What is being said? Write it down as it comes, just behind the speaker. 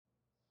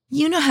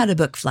You know how to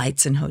book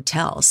flights and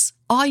hotels.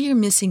 All you're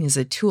missing is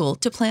a tool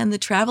to plan the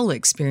travel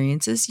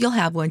experiences you'll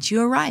have once you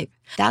arrive.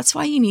 That's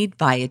why you need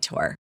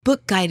Viator.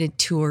 Book guided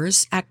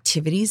tours,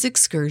 activities,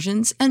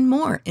 excursions, and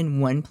more in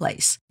one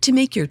place to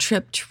make your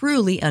trip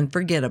truly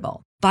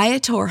unforgettable.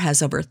 Viator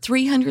has over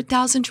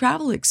 300,000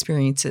 travel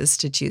experiences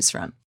to choose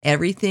from.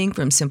 Everything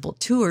from simple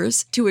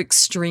tours to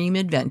extreme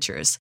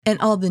adventures and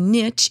all the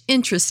niche,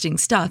 interesting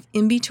stuff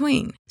in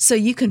between. So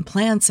you can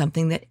plan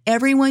something that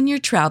everyone you're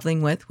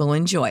traveling with will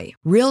enjoy.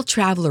 Real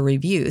traveler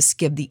reviews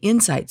give the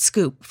inside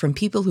scoop from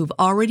people who've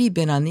already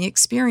been on the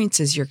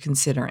experiences you're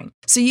considering.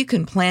 So you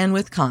can plan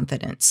with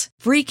confidence.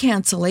 Free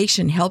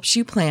cancellation helps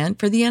you plan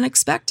for the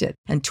unexpected.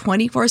 And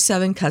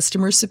 24/7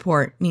 customer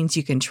support means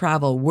you can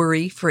travel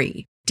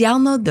worry-free.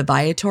 Download the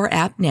Viator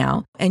app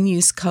now and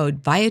use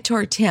code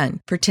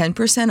Viator10 for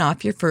 10%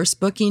 off your first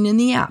booking in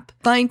the app.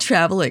 Find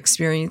travel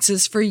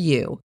experiences for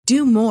you.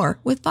 Do more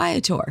with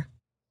Viator.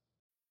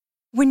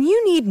 When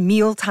you need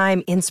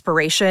mealtime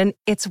inspiration,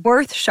 it's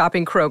worth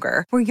shopping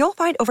Kroger, where you'll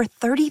find over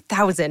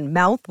 30,000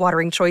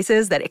 mouth-watering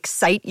choices that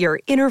excite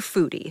your inner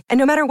foodie. And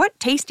no matter what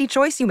tasty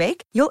choice you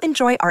make, you'll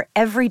enjoy our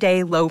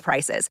everyday low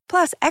prices,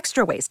 plus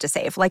extra ways to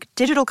save, like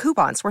digital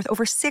coupons worth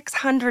over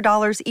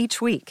 $600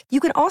 each week. You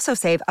can also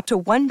save up to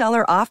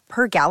 $1 off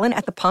per gallon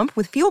at the pump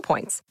with fuel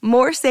points.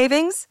 More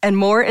savings and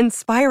more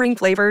inspiring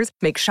flavors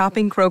make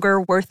shopping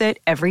Kroger worth it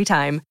every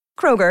time.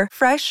 Kroger,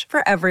 fresh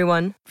for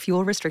everyone.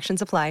 Fuel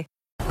restrictions apply.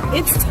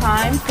 It's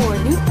time for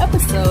a new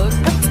episode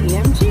of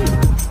TMG.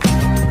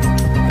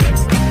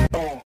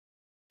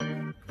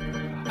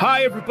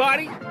 Hi,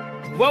 everybody.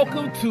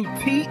 Welcome to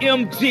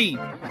TMG.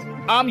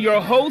 I'm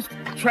your host,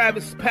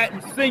 Travis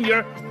Patton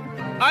Sr.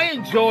 I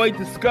enjoy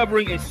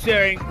discovering and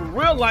sharing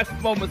real-life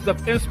moments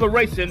of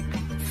inspiration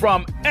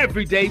from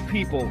everyday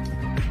people.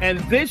 And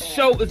this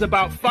show is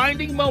about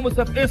finding moments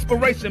of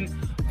inspiration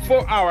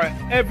for our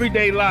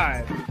everyday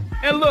lives.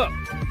 And look,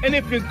 and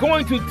if you're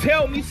going to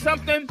tell me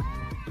something,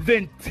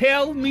 then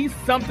tell me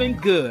something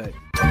good.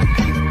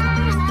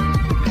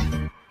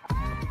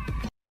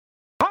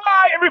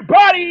 Hi,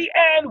 everybody,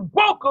 and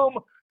welcome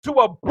to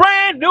a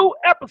brand new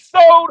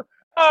episode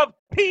of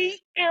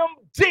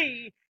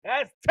TMG.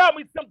 That's Tell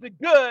Me Something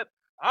Good.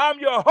 I'm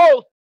your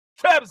host,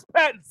 Travis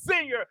Patton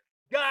Sr.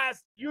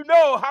 Guys, you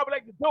know how we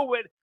like to do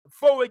it.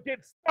 Before we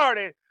get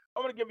started, I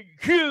want to give a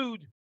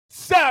huge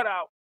shout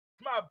out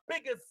to my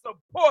biggest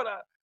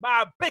supporter,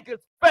 my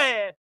biggest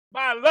fan,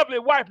 my lovely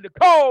wife,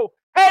 Nicole.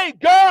 Hey,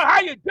 girl, how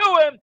you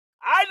doing?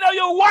 I know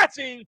you're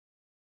watching.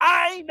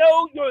 I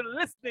know you're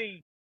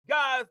listening.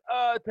 Guys,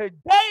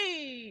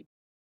 today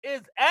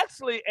is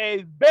actually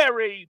a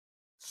very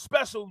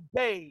special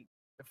day.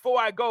 Before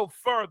I go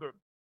further,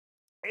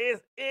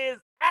 it is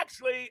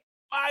actually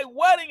my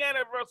wedding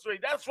anniversary.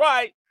 That's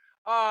right.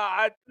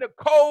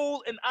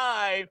 Nicole and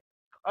I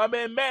have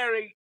been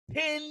married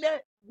 10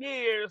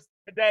 years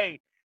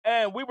today.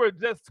 And we were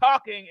just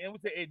talking, and we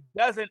said it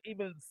doesn't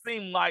even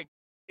seem like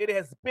it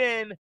has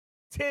been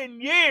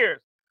 10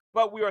 years,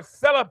 but we are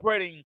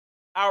celebrating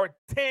our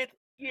 10th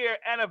year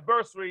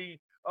anniversary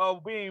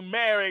of being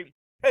married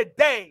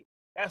today.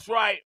 That's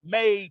right,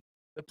 May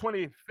the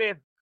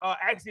 25th,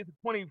 actually the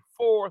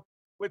 24th,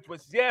 which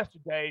was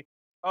yesterday,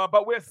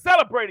 but we're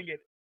celebrating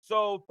it.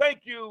 So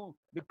thank you,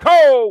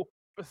 Nicole,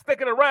 for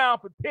sticking around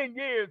for 10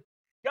 years.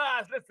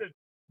 Guys, listen,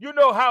 you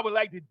know how we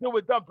like to do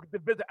it. Don't forget to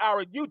visit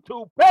our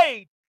YouTube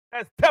page.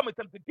 That's Tell Me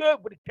Something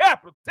Good with a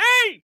capital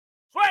T.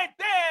 It's right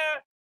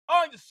there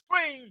on your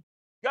screen.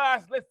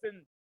 Guys,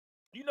 listen,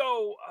 you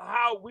know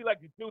how we like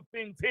to do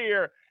things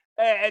here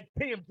at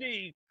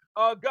TMG.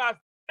 Guys,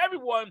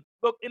 everyone,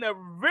 look, in a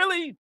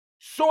really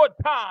short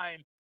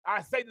time,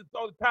 I say this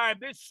all the time,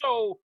 this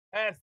show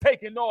has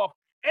taken off.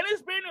 And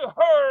it's being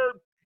heard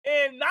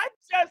in not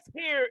just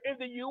here in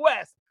the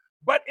U.S.,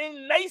 but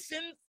in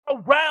nations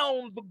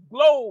around the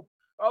globe.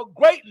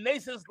 Great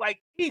nations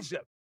like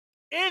Egypt,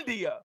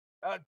 India,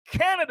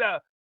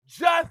 Canada,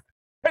 just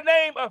to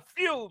name a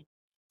few.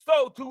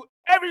 So to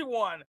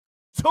everyone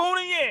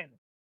tuning in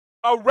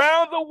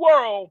around the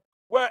world,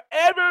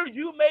 wherever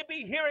you may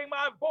be hearing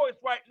my voice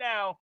right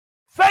now,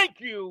 thank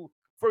you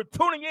for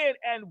tuning in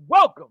and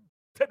welcome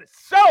to the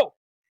show.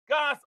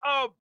 Guys,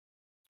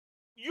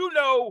 you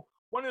know,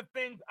 one of the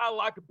things I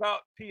like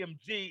about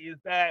TMG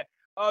is that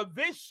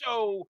this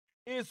show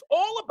is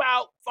all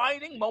about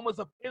finding moments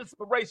of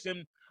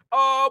inspiration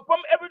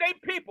from everyday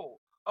people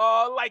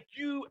like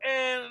you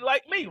and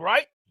like me,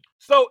 right?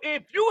 So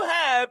if you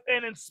have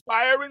an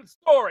inspiring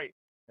story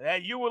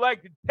that you would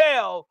like to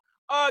tell,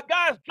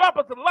 guys, drop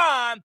us a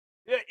line.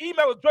 The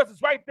email address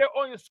is right there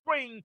on your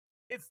screen.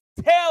 It's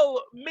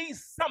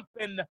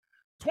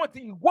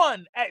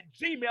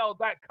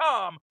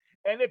tellme21@gmail.com.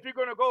 And if you're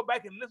going to go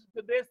back and listen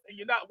to this and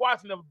you're not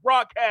watching the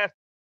broadcast,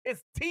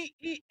 it's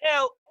TELLME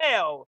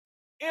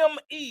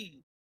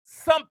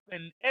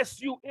something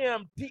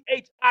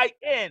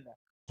SUMTHIN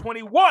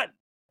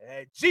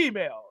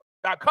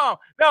 21@gmail.com.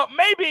 Now,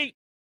 maybe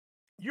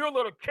you're a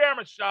little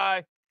camera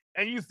shy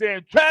and you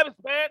saying, Travis,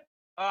 man,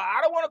 I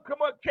don't want to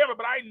come on camera,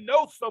 but I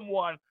know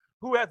someone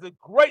who has a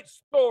great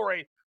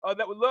story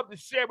that would love to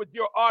share with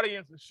your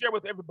audience and share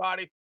with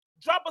everybody,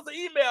 drop us an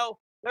email.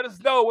 Let us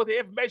know what the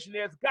information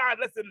is. Guys,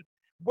 listen,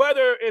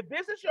 whether if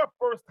this is your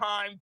first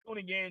time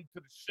tuning in to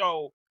the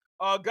show,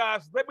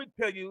 guys, let me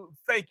tell you,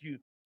 thank you.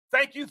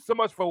 Thank you so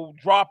much for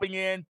dropping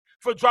in,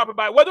 for dropping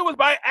by. Whether it was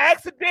by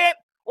accident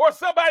or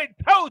somebody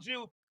told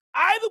you,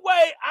 either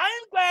way,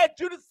 I'm glad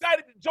you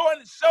decided to join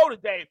the show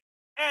today.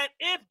 And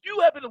if you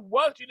have been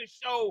watching the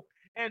show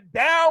and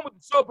down with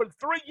the show for the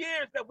 3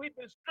 years that we've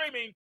been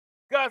streaming,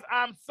 guys,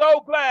 I'm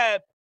so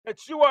glad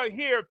that you are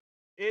here.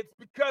 It's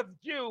because of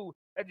you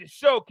that the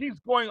show keeps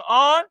going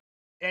on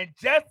and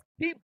just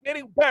keeps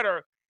getting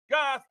better.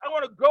 Guys, I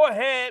want to go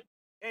ahead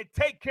and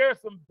take care of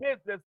some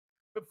business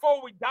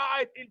before we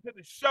dive into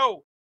the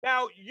show.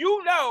 Now,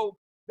 you know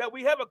that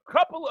we have a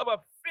couple of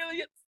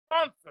affiliate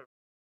sponsors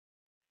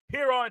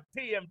here on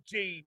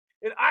TMG,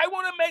 and I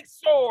want to make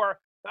sure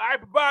that I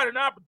provide an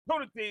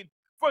opportunity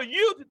for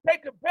you to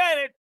take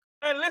advantage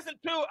and listen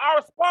to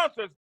our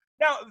sponsors.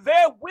 Now,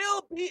 there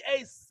will be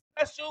a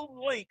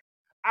special link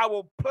I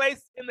will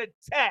place in the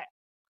chat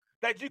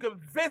that you can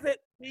visit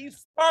these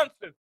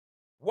sponsors.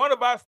 One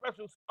of our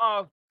special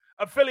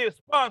affiliate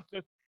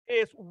sponsors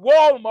is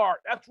Walmart.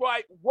 That's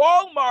right.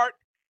 Walmart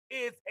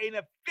is an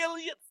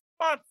affiliate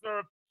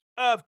sponsor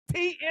of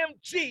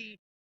TMG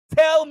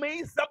Tell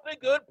Me Something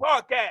Good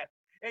podcast.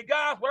 And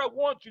guys, what I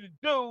want you to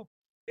do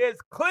is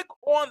click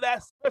on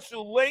that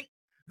special link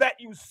that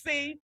you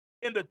see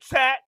in the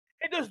chat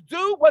and just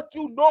do what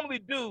you normally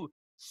do.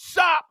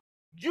 Shop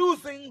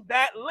using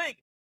that link.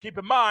 Keep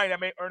in mind, I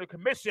may earn a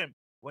commission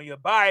when you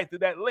buy it through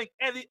that link.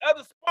 And the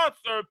other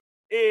sponsor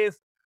is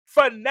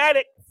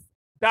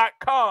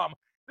Fanatics.com.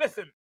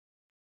 Listen,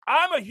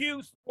 I'm a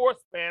huge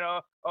sports fan,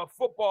 a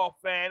football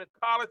fan,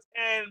 college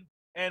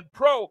and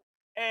pro.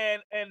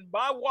 And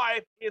my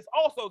wife is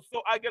also,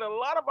 so I get a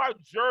lot of our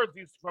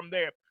jerseys from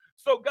there.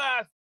 So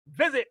guys,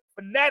 visit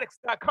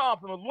Fanatics.com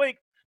from the link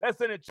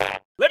that's in the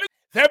chat.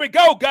 There we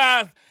go,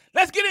 guys.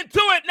 Let's get into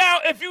it now.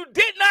 If you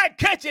did not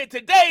catch it,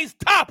 today's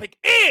topic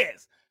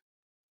is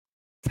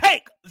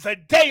take the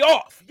day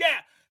off.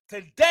 Yeah,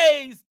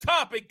 today's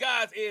topic,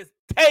 guys, is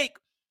take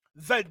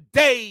the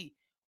day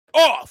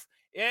off.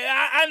 And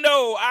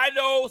I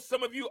know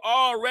some of you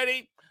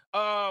already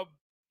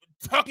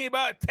talking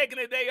about taking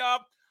a day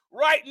off.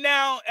 Right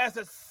now, as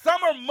the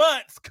summer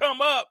months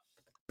come up,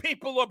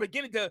 people are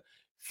beginning to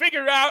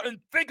figure out and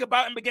think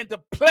about and begin to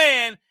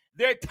plan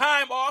their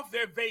time off,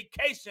 their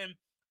vacation.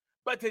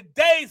 But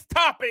today's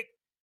topic,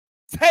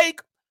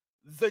 take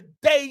the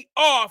day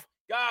off.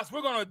 Guys,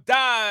 we're going to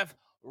dive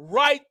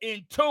right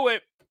into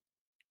it.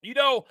 You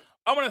know,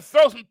 I'm going to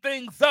throw some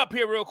things up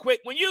here real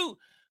quick. When you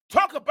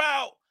talk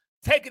about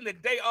taking the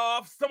day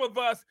off, some of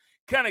us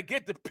kind of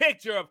get the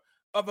picture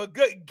of a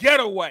good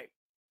getaway.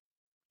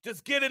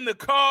 Just get in the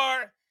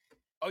car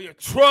or your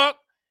truck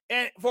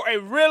and for a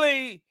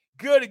really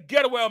good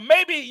getaway. Or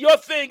maybe your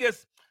thing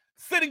is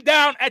sitting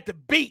down at the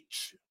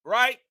beach,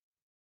 right?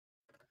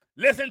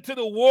 Listen to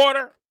the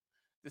water,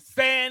 the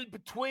sand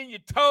between your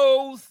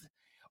toes.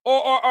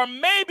 Or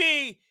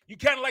maybe you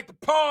kind of like the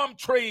palm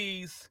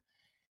trees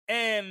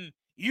and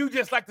you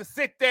just like to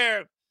sit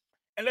there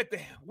and let the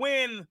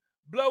wind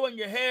blow in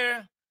your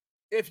hair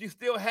if you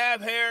still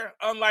have hair,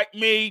 unlike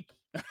me.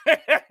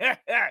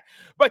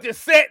 But you're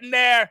sitting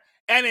there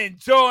and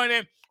enjoying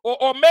it.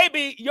 Or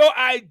maybe your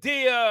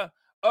idea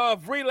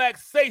of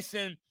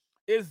relaxation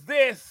is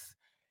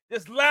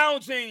just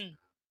lounging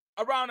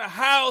around the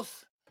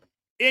house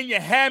in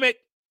your hammock,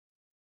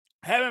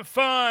 having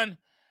fun,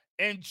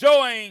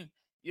 enjoying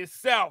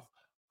yourself.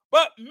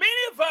 But many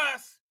of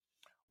us,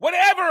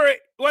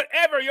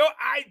 whatever your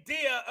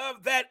idea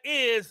of that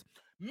is,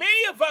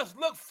 many of us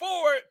look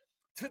forward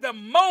to the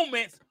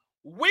moments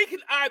we can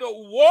either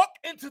walk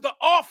into the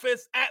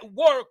office at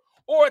work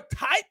or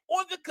type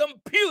on the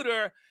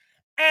computer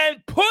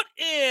and put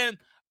in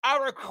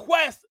our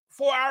request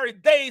for our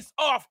days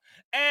off.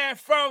 And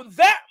from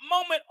that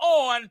moment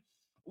on,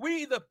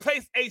 we either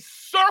place a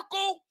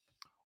circle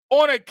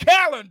on a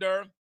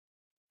calendar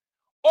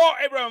or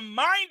a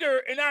reminder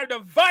in our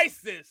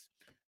devices.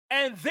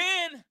 And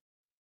then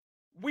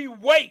we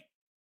wait.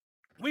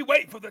 We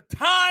wait for the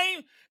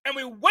time and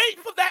we wait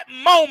for that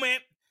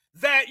moment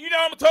that, you know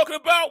what I'm talking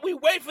about? We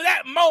wait for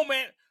that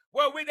moment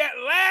where that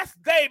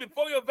last day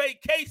before your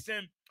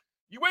vacation,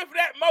 you wait for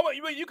that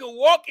moment you can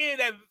walk in,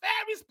 that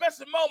very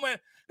special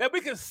moment that we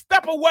can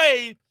step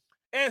away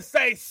and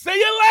say, see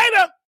you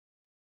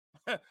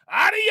later,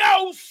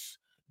 adios,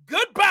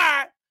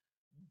 goodbye,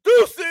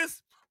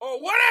 deuces, or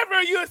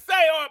whatever you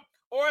say,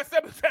 or say,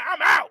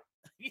 I'm out,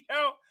 you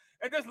know,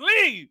 and just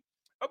leave.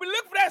 But we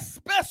look for that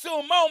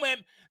special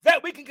moment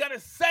that we can kind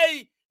of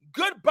say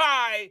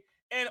goodbye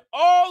and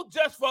all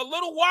just for a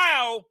little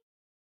while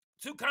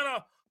to kind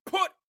of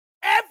put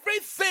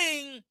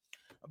everything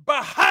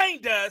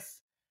behind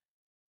us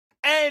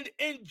and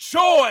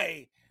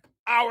enjoy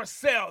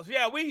ourselves.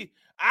 Yeah,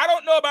 I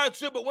don't know about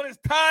you, but when it's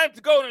time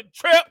to go on a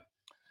trip,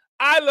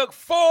 I look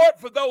forward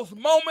for those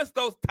moments,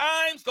 those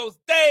times, those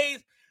days.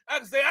 I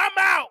can say, I'm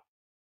out.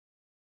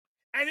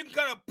 And you can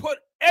kind of put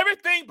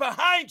everything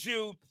behind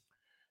you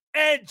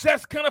and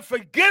just kind of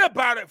forget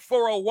about it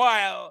for a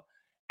while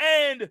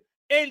and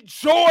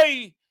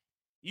enjoy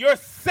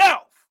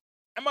yourself.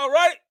 Am I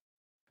right?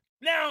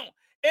 Now,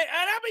 and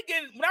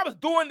when I was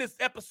doing this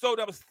episode,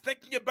 I was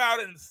thinking about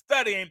it and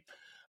studying.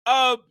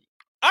 I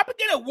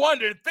began to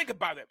wonder and think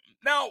about it.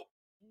 Now,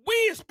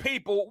 we as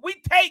people, we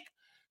take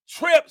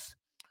trips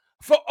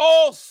for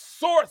all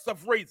sorts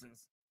of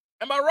reasons.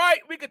 Am I right?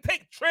 We could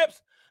take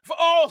trips for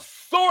all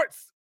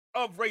sorts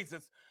of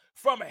reasons,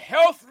 from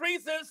health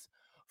reasons,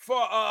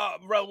 for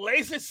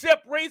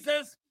relationship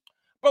reasons.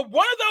 But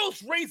one of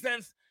those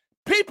reasons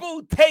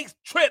people take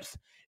trips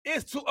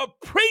is to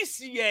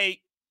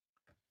appreciate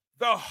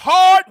the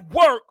hard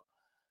work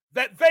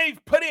that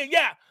they've put in.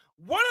 Yeah,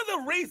 one of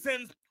the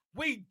reasons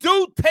we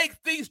do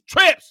take these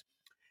trips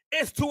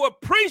is to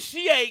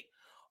appreciate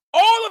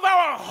all of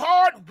our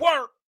hard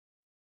work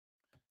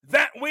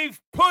that we've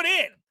put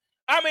in.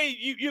 I mean,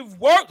 you've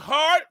worked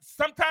hard,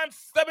 sometimes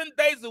 7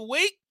 days a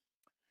week,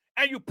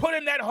 and you put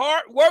in that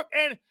hard work,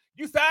 and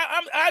you say,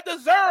 I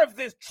deserve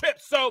this trip.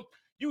 So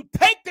you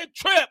take the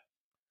trip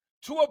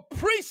to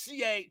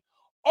appreciate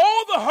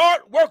all the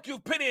hard work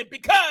you've put in,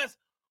 because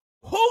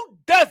who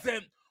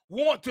doesn't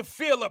want to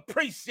feel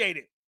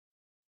appreciated?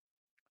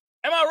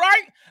 Am I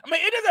right? I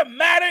mean, it doesn't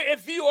matter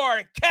if you are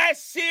a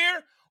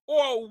cashier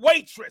or a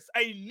waitress,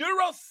 a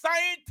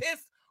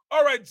neuroscientist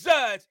or a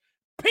judge.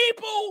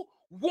 People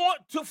want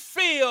to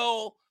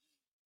feel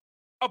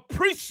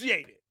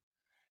appreciated.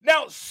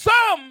 Now,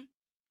 some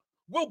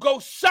will go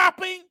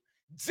shopping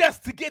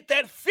just to get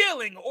that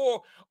feeling,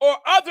 or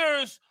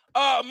others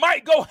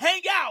might go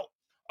hang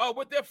out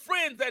with their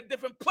friends at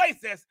different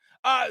places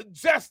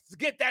just to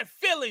get that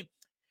feeling.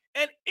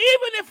 And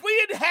even if we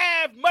didn't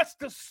have much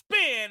to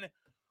spend,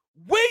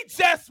 we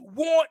just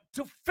want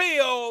to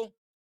feel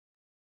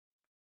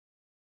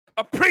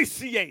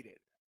appreciated.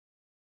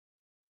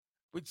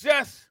 We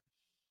just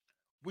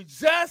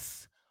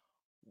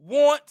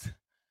want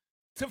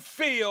to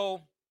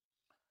feel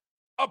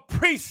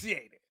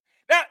appreciated.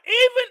 Now,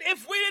 even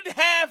if we didn't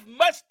have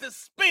much to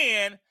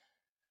spend,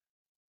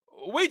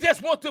 we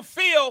just want to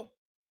feel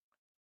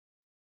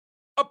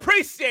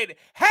appreciated.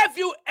 Have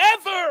you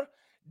ever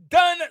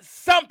done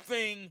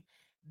something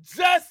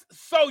just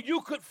so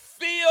you could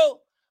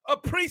feel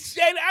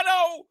appreciated? I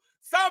know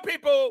some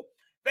people,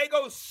 they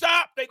go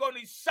shop, they go on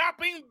these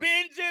shopping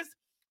binges,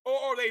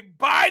 or they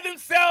buy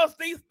themselves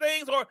these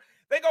things, or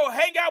they go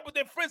hang out with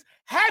their friends.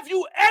 Have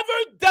you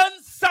ever done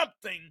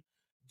something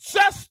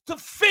just to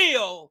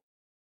feel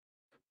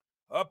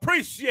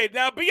appreciated?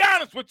 Now, be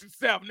honest with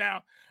yourself.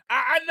 Now,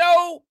 I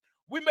know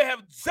we may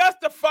have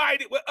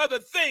justified it with other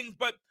things,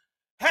 but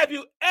have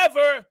you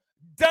ever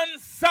done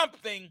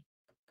something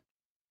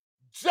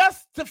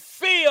just to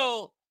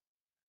feel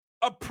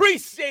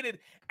appreciated?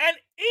 And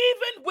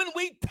even when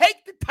we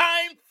take the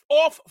time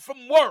off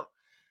from work,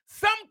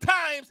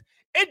 sometimes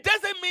it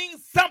doesn't mean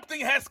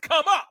something has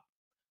come up.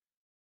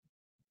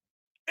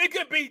 It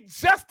could be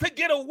just to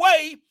get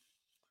away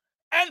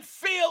and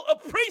feel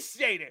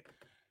appreciated.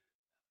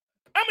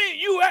 I mean,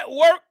 you at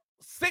work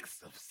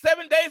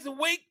 6-7 days a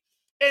week,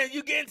 and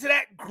you get into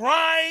that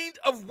grind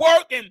of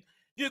work, and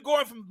you're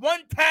going from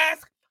one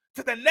task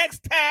to the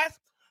next task,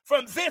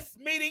 from this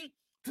meeting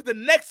to the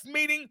next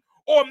meeting,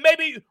 or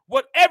maybe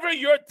whatever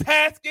your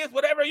task is,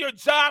 whatever your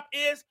job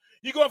is,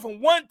 you're going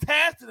from one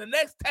task to the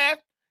next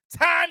task.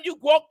 Time you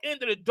walk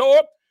into the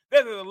door,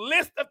 there's a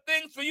list of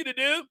things for you to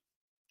do.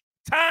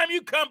 Time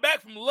you come back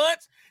from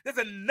lunch, there's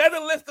another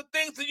list of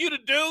things for you to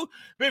do.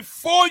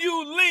 Before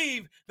you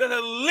leave, there's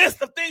a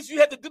list of things you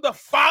have to do the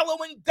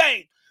following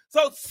day.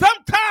 So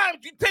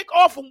sometimes you take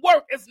off from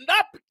work. It's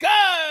not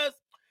because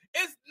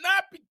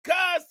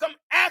some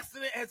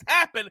accident has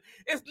happened.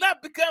 It's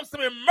not because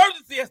some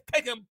emergency has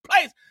taken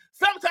place.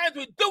 Sometimes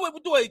we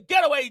do a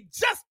getaway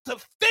just to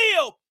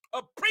feel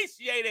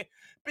appreciated,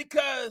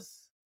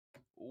 because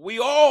we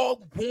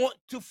all want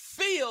to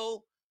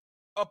feel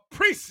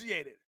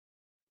appreciated.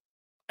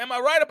 Am I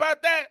right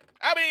about that?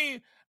 I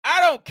mean,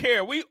 I don't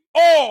care. We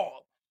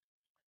all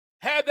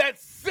have that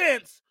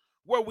sense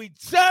where we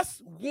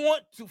just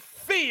want to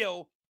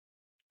feel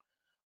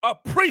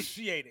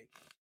appreciated.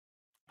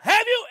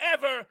 Have you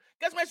ever,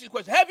 let's ask you a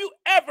question. Have you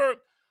ever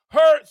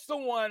heard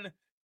someone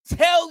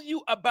tell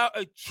you about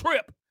a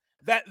trip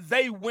that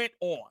they went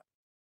on?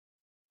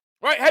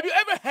 Right? Have you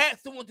ever had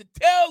someone to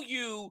tell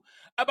you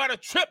about a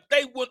trip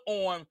they went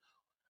on?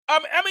 I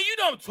mean, you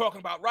know what I'm talking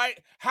about, right?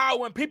 How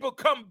when people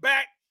come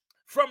back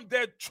from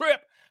their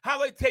trip, how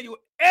they tell you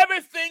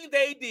everything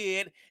they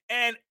did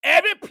and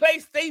every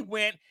place they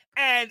went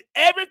and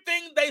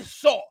everything they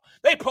saw.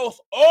 They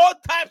post all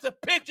types of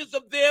pictures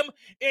of them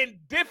in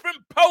different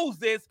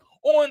poses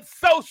on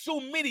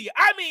social media.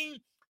 I mean,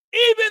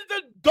 even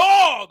the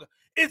dog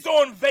is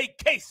on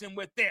vacation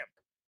with them.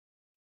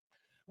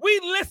 We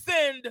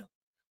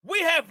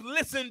have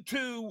listened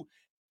to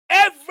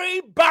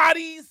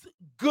everybody's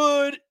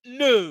good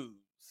news.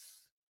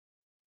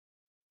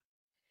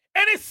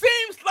 And it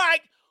seems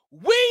like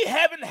we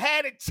haven't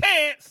had a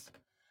chance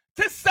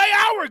to say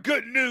our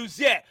good news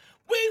yet.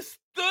 We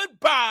stood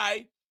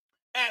by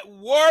at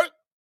work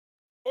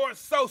or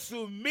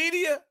social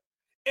media,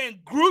 in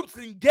groups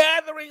and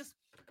gatherings,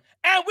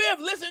 and we have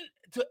listened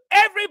to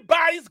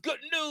everybody's good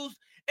news,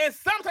 and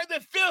sometimes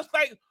it feels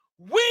like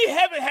we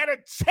haven't had a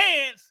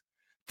chance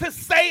to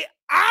say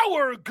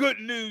our good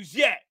news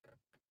yet.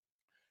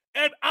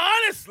 And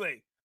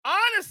honestly,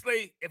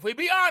 if we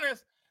be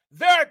honest,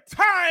 there are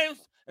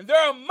times and there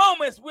are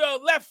moments we are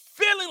left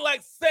feeling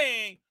like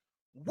saying,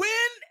 when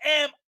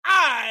am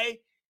I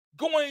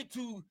going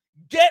to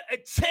get a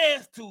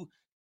chance to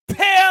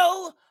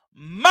tell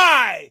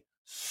my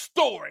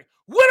story?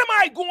 When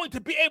am I going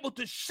to be able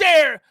to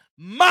share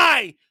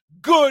my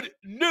good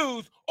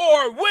news?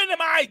 Or when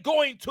am I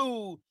going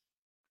to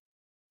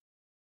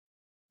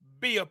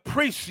be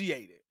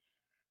appreciated?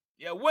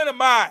 Yeah, when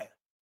am I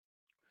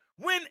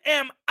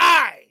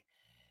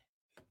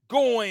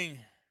going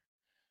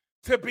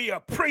to be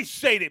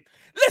appreciated?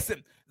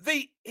 Listen,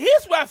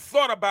 here's what I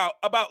thought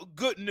about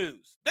good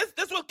news.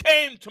 This what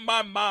came to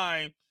my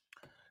mind.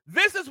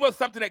 This is what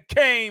something that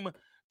came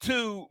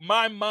to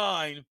my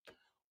mind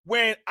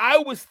when I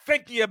was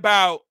thinking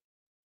about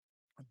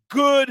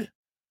good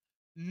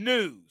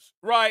news,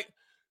 right?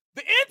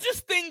 The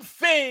interesting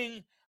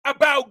thing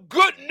about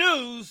good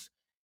news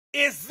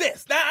is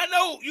this. Now, I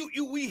know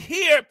we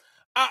hear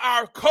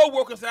our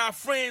coworkers and our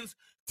friends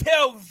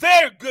tell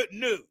their good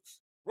news,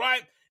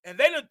 right? And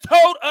they done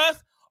told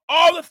us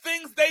all the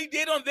things they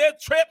did on their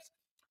trips.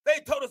 They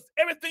told us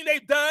everything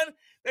they've done.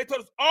 They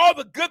told us all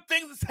the good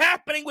things that's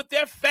happening with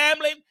their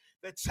family.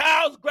 The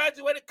child's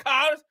graduated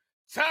college,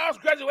 child's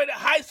graduated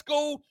high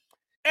school,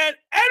 and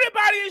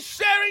everybody is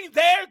sharing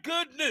their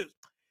good news.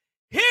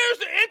 Here's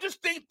the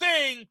interesting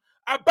thing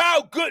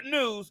about good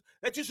news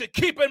that you should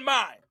keep in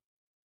mind.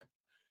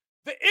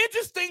 The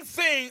interesting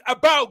thing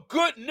about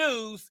good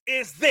news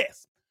is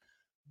this.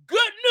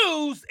 Good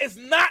news is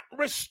not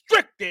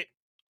restricted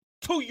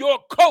to your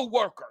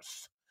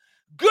coworkers.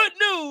 Good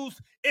news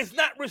is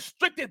not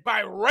restricted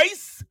by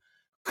race,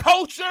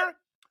 culture,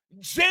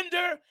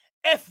 gender,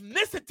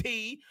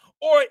 ethnicity,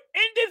 or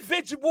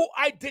individual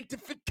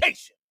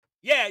identification.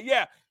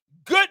 Yeah.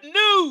 Good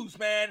news,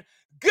 man.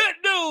 Good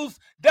news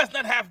does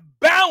not have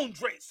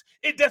boundaries.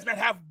 It does not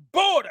have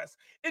borders.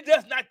 It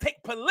does not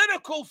take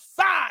political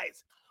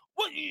sides.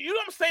 Well, you know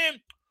what I'm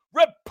saying?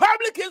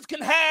 Republicans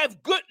can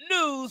have good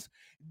news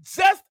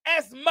just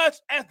as much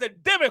as the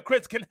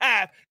Democrats can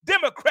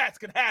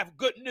have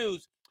good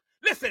news.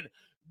 Listen,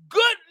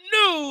 good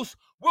news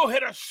will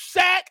hit a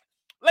shack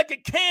like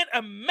it can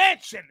a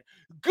mansion.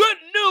 Good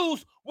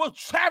news will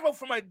travel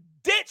from a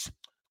ditch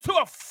to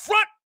a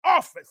front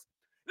office.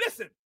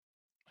 Listen,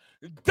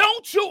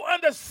 don't you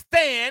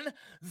understand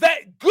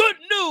that good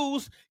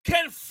news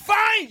can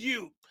find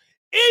you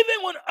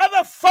even when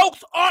other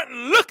folks aren't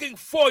looking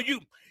for you?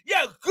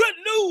 Yeah, good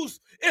news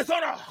is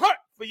on a hunt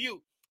for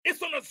you.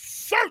 It's on a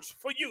search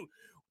for you.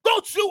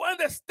 Don't you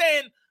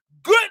understand?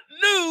 Good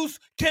news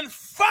can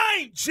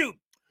find you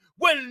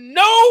when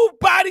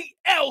nobody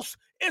else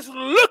is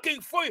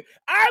looking for you.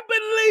 I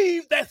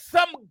believe that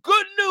some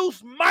good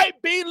news might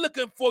be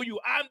looking for you.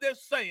 I'm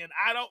just saying,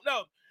 I don't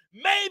know.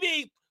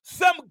 Maybe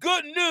some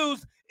good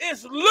news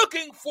is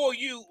looking for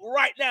you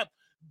right now.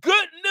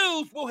 Good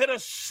news will hit a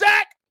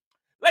shack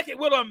like it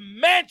will a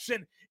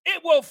mansion.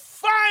 It will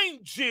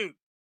find you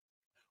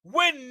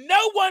when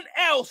no one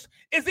else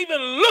is even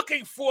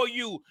looking for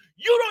you.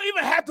 You don't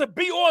even have to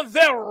be on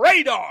their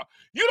radar.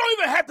 You don't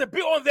even have to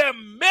be on their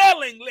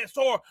mailing list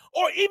or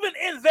even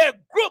in their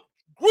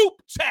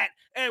group chat.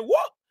 And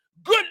what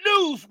good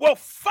news will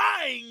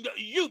find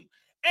you.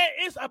 And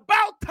it's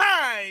about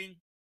time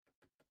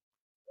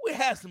we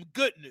have some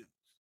good news.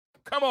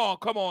 Come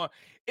on.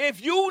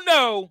 If you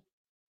know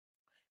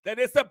that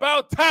it's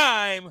about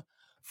time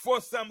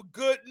for some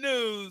good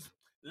news,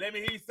 let me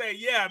hear you say,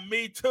 yeah,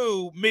 me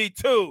too.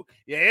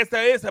 Yeah,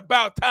 it's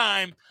about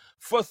time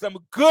for some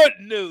good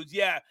news.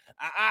 Yeah,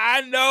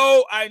 I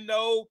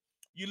know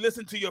you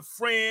listened to your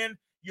friend,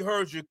 you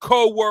heard your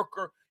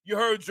coworker, you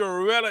heard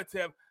your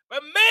relative,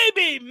 but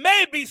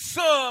maybe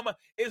some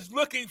is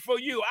looking for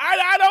you.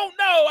 I don't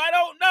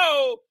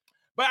know,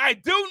 but I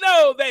do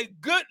know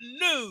that good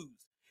news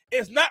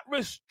is not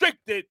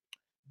restricted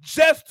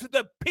just to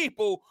the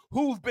people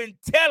who've been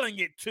telling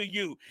it to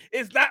you.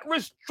 It's not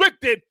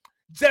restricted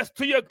just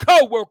to your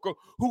coworker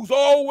who's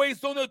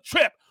always on a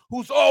trip,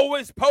 who's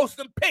always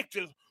posting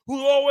pictures,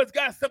 who always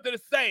got something to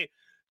say.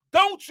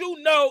 Don't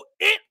you know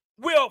it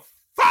will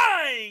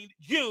find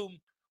you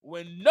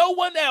when no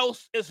one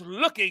else is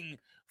looking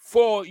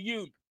for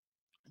you?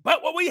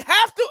 But what we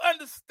have to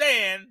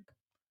understand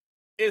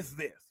is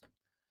this.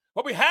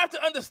 What we have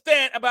to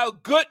understand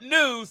about good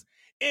news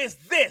is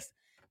this.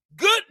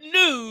 Good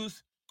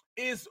news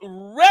is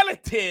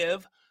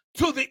relative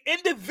to the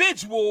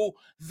individual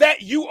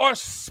that you are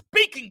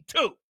speaking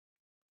to.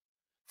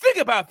 Think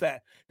about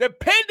that.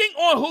 Depending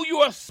on who you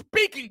are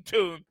speaking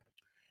to,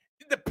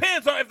 it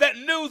depends on if that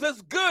news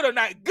is good or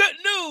not. Good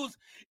news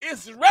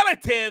is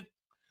relative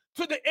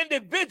to the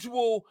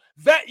individual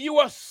that you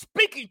are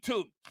speaking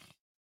to.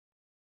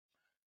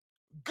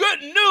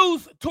 Good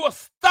news to a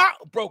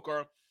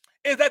stockbroker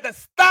is that the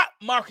stock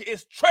market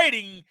is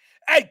trading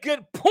at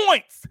good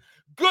points.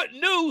 Good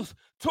news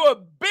to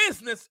a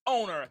business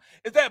owner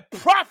is that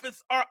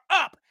profits are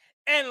up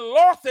and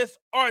losses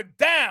are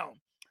down.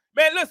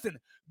 Man, listen,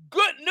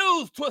 good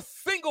news to a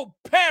single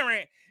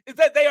parent is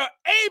that they are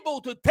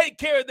able to take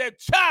care of their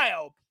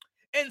child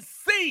and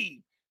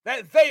see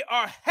that they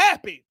are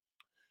happy.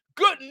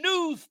 Good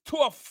news to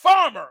a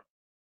farmer.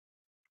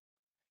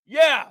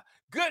 Yeah,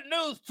 good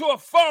news to a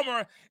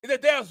farmer is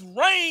that there's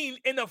rain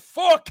in the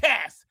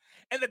forecast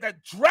and that the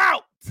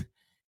drought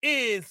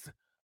is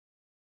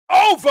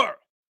over.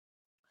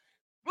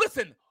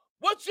 Listen,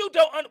 what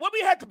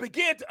we have to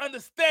begin to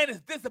understand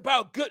is this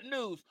about good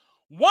news.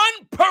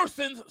 One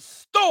person's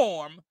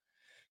storm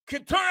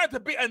can turn out to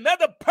be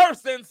another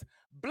person's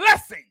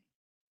blessing.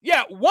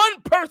 Yeah,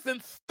 one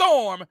person's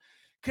storm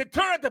can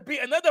turn out to be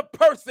another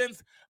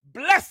person's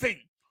blessing.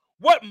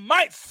 What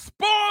might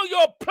spoil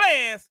your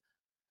plans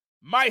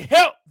might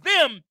help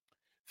them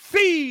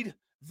feed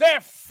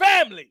their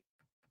family.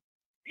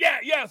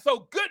 Yeah.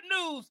 So good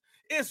news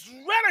is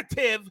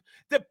relative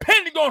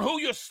depending on who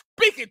you're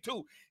speaking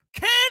to.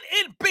 Can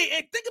it be,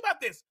 and think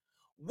about this,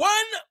 one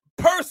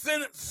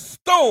person's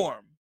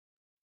storm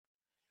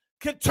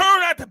can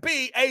turn out to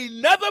be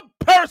another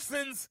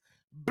person's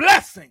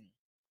blessing.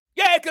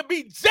 Yeah, it could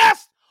be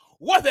just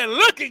what they're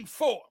looking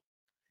for.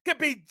 It could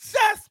be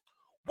just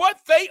what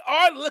they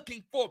are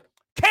looking for.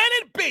 Can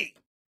it be?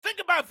 Think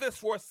about this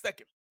for a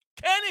second.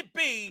 Can it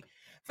be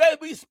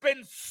that we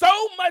spend so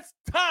much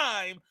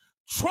time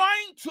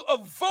trying to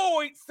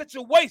avoid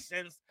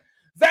situations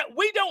that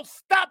we don't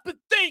stop to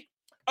think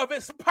of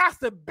its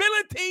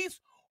possibilities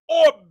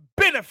or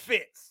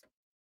benefits?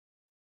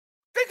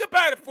 Think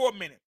about it for a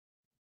minute.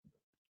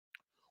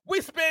 We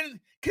spend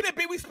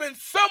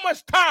so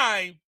much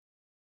time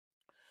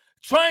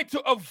trying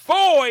to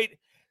avoid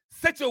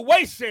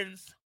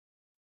situations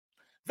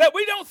that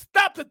we don't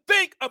stop to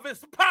think of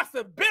its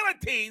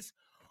possibilities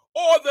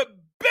or the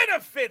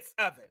benefits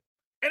of it.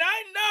 And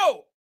I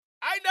know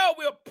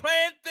we'll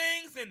plan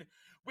things and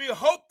we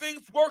hope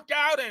things work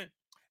out and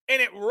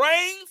it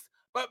rains,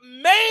 but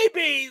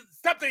maybe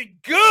something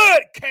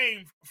good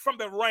came from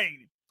the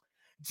rain.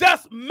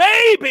 Just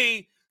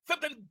maybe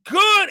something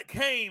good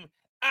came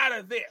out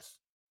of this.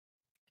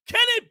 Can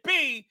it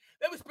be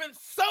that we spend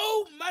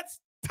so much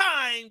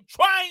time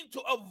trying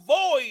to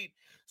avoid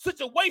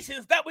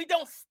situations that we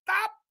don't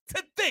stop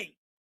to think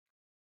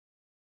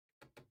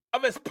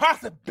of its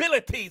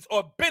possibilities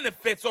or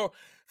benefits? Or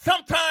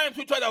sometimes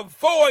we try to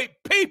avoid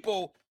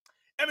people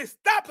and we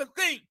stop to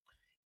think,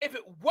 if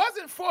it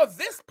wasn't for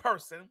this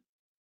person,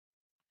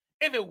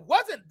 if it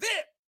wasn't this,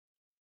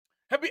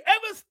 have you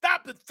ever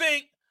stopped to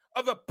think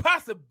of the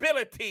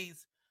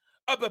possibilities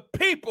of the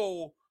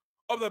people,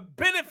 of the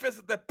benefits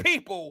of the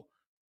people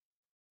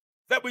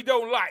that we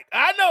don't like?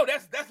 I know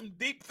that's some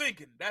deep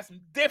thinking. That's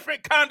some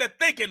different kind of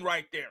thinking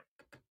right there.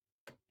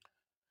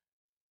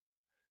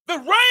 The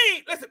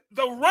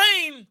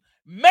rain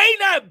may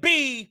not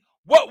be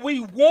what we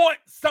want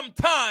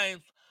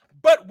sometimes,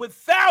 but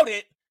without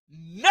it,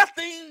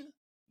 nothing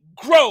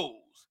grows.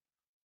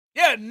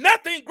 Yeah,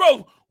 nothing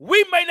grows.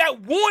 We may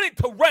not want it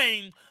to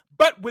rain,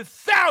 but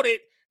without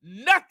it,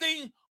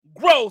 nothing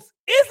grows.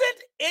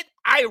 Isn't it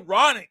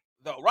ironic,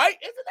 though, right?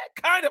 Isn't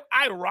that kind of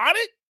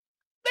ironic?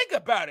 Think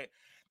about it.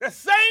 The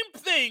same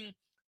thing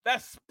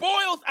that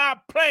spoils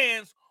our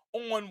plans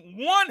on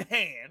one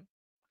hand,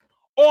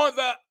 on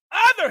the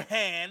other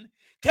hand,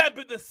 can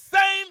be the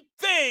same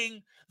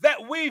thing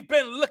that we've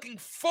been looking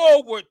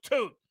forward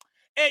to.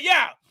 And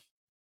yeah,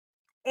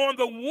 on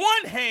the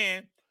one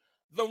hand,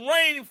 the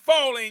rain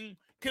falling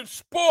can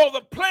spoil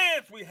the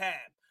plans we have.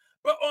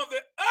 But on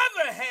the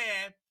other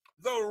hand,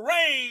 the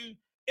rain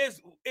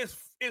is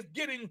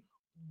getting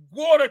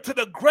water to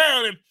the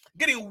ground and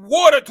getting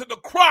water to the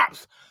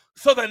crops.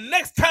 So the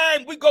next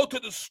time we go to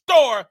the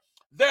store,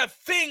 there are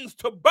things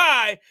to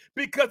buy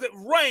because it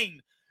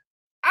rained.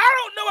 I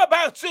don't know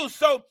about you,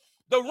 so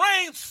the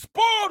rain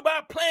spoiled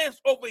my plans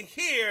over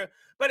here,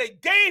 but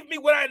it gave me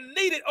what I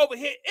needed over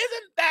here.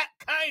 Isn't that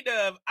kind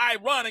of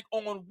ironic?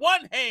 On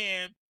one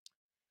hand,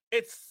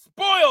 it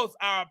spoils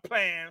our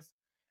plans,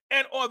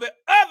 and on the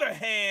other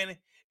hand,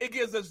 it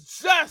gives us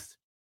just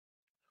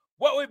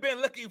what we've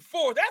been looking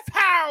for. That's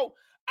how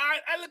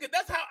I look at.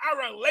 That's how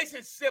our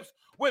relationships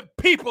with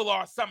people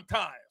are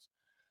sometimes.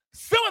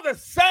 Some of the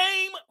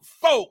same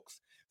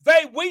folks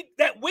that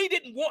we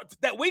didn't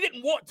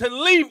want to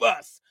leave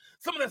us.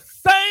 Some of the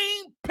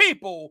same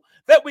people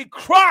that we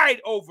cried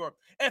over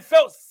and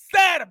felt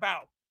sad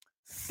about.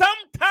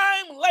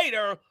 Sometime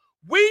later,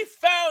 we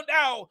found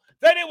out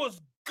that it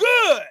was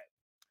good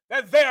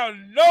that they are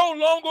no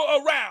longer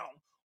around.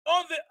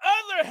 On the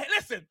other hand,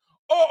 listen,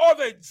 or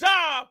the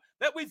job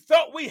that we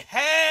thought we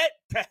had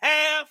to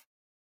have,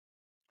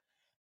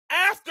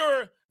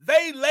 after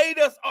they laid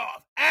us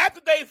off,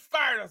 after they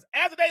fired us,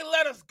 after they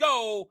let us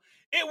go,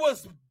 it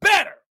was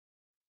better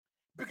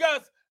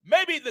because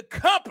maybe the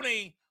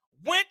company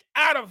went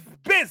out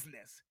of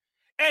business.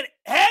 And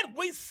had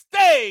we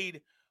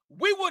stayed,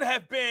 we would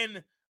have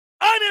been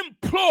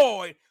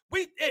unemployed.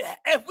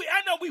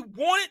 I know we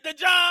wanted the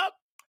job.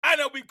 I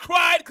know we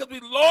cried because we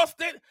lost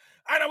it.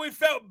 I know we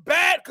felt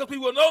bad because we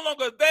were no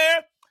longer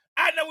there.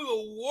 I know we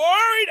were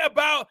worried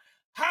about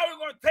how we're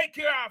going to take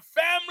care of our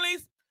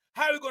families,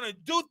 how we're going to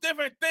do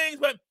different things.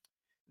 But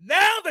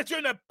now that you're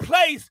in a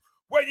place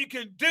where you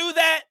can do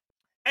that,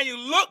 and you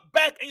look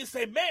back and you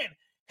say, man,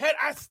 had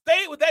I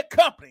stayed with that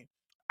company,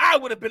 I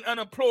would have been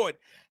unemployed.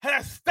 Had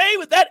I stayed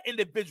with that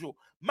individual,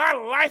 my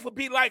life would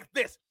be like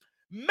this.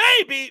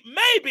 Maybe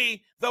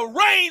the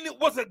rain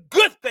was a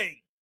good thing.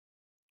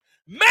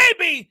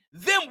 Maybe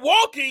them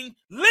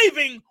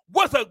leaving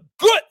was a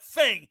good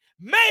thing.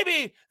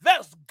 Maybe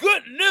that's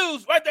good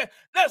news right there.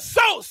 Now,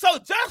 so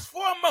just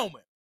for a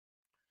moment.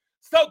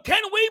 So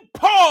can we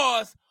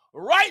pause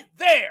right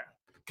there?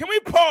 Can we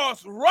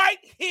pause right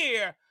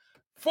here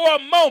for a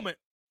moment?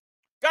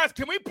 Guys,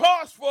 can we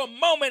pause for a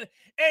moment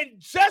and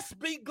just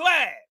be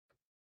glad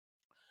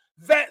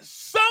that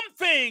some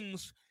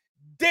things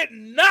did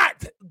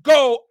not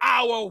go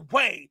our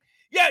way?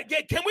 Yeah,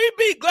 can we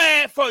be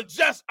glad for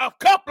just a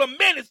couple of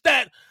minutes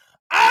that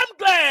I'm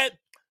glad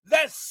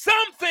that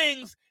some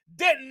things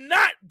did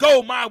not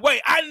go my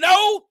way? I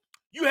know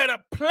you had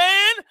a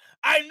plan.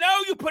 I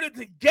know you put it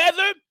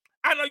together.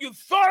 I know you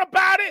thought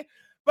about it.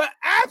 But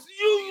after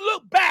you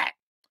look back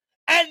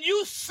and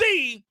you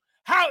see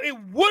how it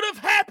would have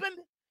happened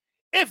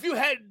if you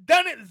had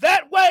done it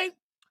that way,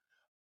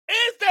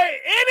 is there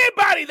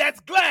anybody that's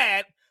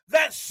glad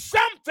that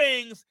some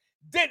things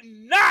did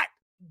not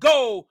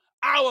go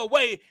our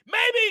way?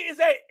 Maybe is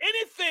there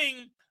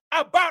anything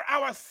about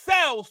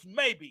ourselves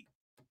maybe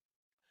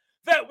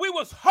that we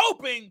was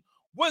hoping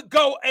would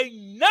go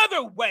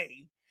another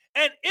way,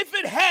 and if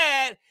it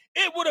had,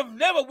 it would have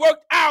never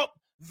worked out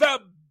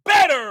the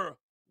better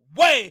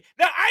way.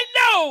 Now, I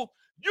know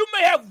you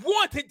may have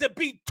wanted to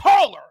be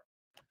taller,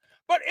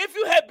 but if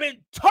you had been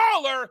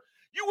taller,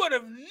 you would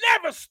have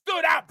never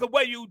stood out the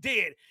way you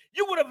did.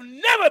 You would have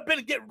never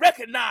been get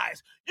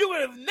recognized. You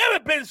would have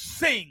never been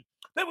seen.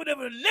 They would have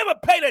never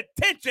paid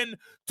attention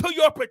to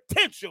your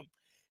potential.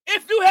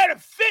 If you had to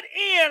fit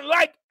in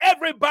like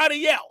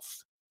everybody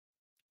else,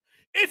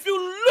 if you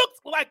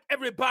looked like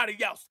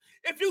everybody else,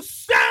 if you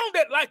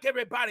sounded like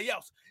everybody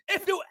else,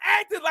 if you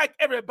acted like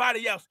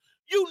everybody else,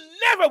 you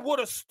never would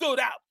have stood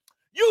out.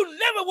 You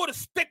never would have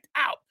sticked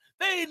out.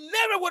 They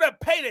never would have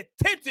paid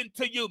attention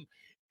to you.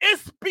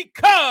 It's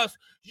because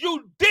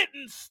you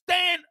didn't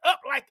stand up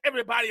like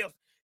everybody else.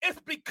 It's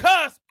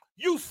because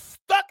you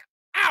stuck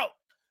out.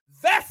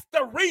 That's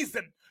the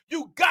reason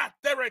you got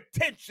their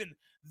attention.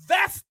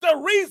 That's the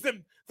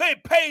reason they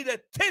paid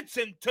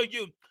attention to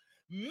you.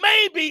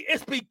 Maybe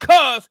it's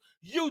because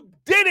you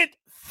didn't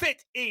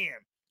fit in.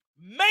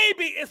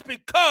 Maybe it's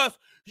because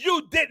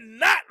you did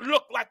not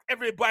look like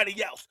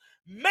everybody else.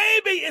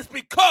 Maybe it's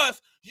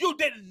because you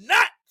did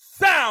not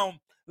sound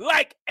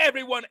like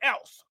everyone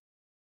else.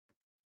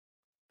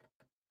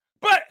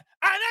 But, and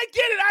I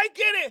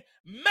get it.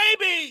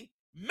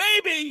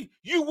 Maybe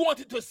you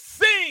wanted to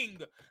sing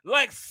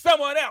like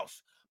someone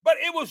else, but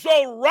it was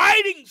your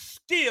writing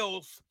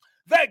skills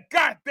that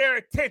got their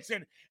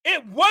attention.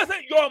 It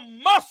wasn't your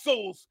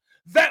muscles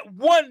that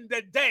won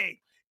the day.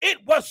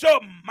 It was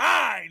your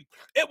mind.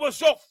 It was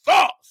your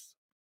thoughts.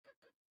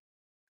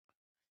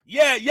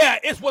 Yeah,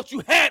 it's what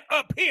you had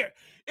up here.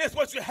 It's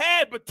what you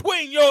had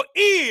between your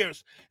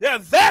ears. Yeah,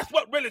 that's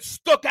what really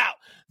stuck out.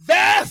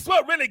 That's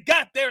what really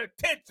got their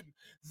attention.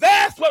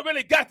 That's what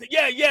really got the,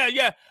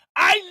 yeah.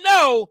 I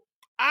know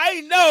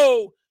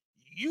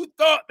you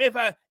thought if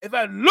I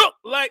look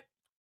like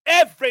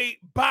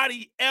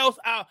everybody else,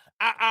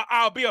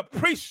 I'll be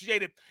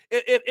appreciated.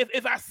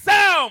 If I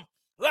sound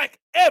like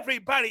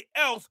everybody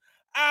else,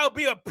 I'll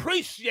be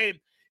appreciated.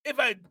 If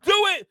I do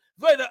it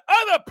the way the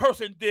other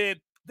person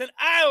did, then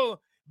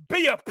I'll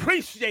be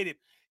appreciated.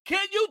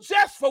 Can you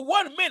just for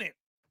 1 minute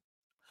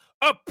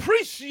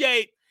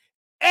appreciate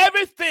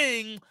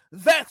everything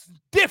that's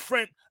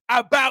different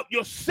about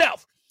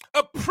yourself?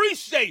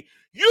 Appreciate.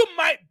 You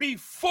might be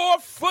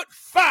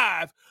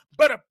 4'5",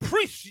 but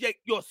appreciate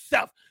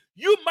yourself.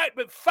 You might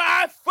be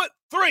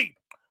 5'3",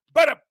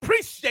 but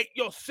appreciate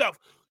yourself.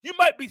 You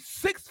might be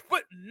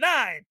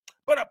 6'9",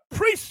 but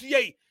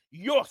appreciate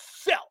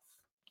yourself.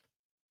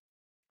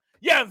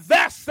 Yeah,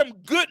 that's some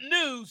good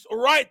news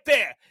right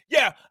there.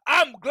 Yeah,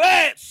 I'm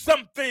glad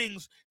some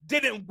things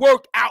didn't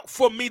work out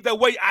for me the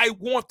way I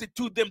wanted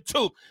to them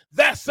to.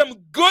 That's some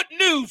good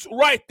news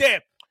right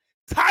there.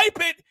 Type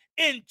it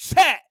in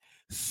chat.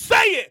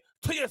 Say it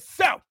to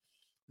yourself.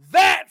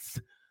 That's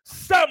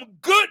some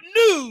good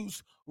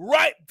news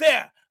right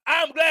there.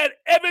 I'm glad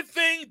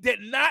everything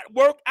did not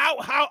work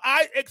out how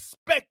I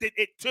expected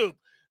it to.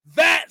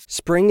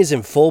 Spring is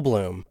in full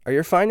bloom. Are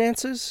your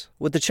finances?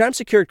 With the Chime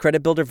Secured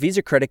Credit Builder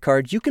Visa Credit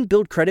Card, you can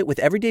build credit with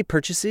everyday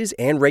purchases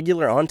and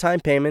regular on-time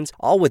payments,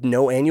 all with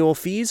no annual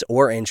fees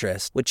or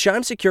interest. With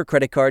Chime Secured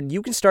Credit Card,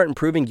 you can start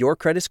improving your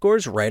credit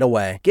scores right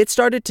away. Get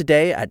started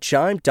today at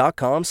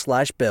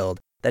Chime.com/build.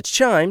 That's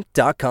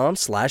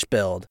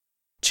Chime.com/build.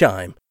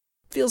 Chime.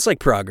 feels like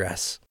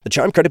progress. The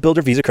Chime Credit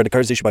Builder Visa Credit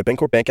Card is issued by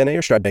Bancorp Bank N.A.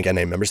 or Stride Bank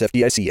N.A. Members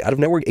FDIC.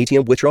 Out-of-network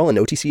ATM withdrawal and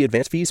OTC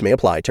advance fees may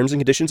apply. Terms and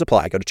conditions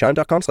apply. Go to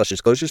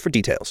chime.com/disclosures for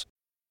details.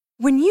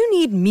 When you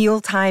need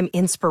mealtime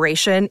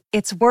inspiration,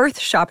 it's worth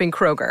shopping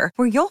Kroger,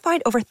 where you'll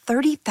find over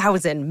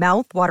 30,000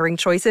 mouth-watering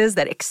choices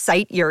that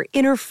excite your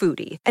inner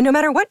foodie. And no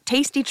matter what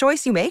tasty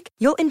choice you make,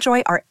 you'll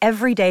enjoy our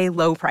everyday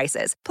low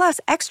prices, plus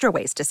extra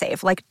ways to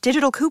save, like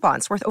digital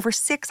coupons worth over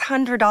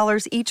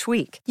 $600 each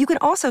week. You can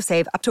also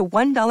save up to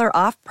 $1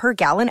 off per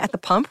gallon at the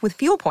pump with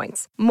fuel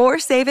points. More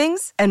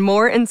savings and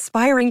more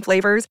inspiring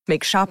flavors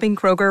make shopping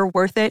Kroger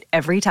worth it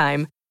every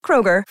time.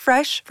 Kroger,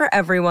 fresh for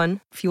everyone.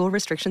 Fuel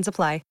restrictions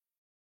apply.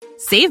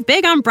 Save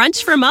big on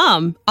brunch for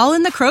mom, all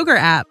in the Kroger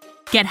app.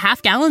 Get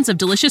half gallons of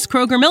delicious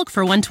Kroger milk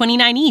for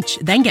 $1.29 each.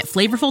 Then get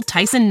flavorful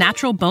Tyson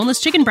natural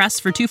boneless chicken breasts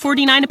for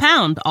 $2.49 a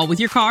pound, all with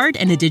your card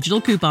and a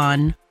digital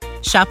coupon.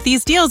 Shop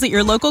these deals at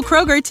your local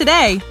Kroger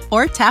today,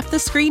 or tap the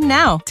screen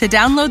now to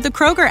download the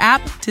Kroger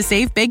app to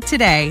save big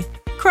today.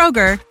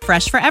 Kroger,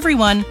 fresh for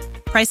everyone.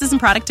 Prices and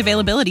product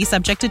availability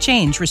subject to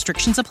change.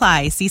 Restrictions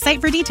apply. See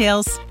site for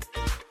details.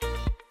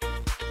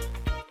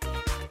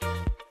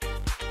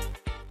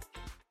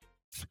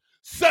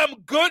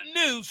 Some good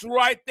news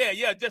right there.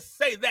 Yeah, just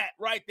say that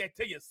right there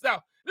to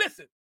yourself.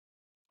 Listen,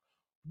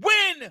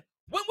 when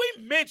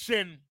we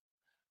mention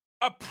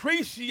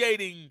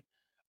appreciating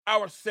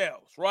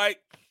ourselves, right?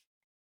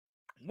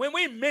 When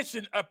we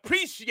mention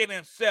appreciating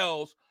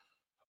ourselves,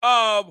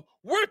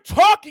 we're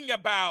talking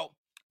about,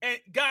 and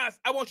guys,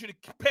 I want you to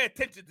pay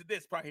attention to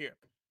this right here.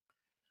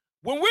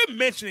 When we're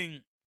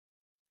mentioning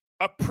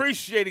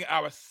appreciating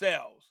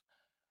ourselves,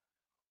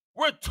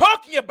 we're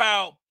talking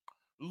about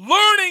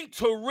learning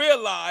to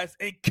realize,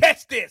 and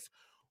catch this,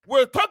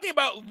 we're talking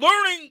about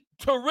learning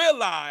to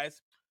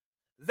realize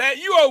that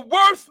you are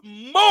worth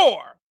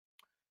more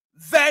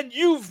than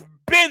you've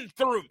been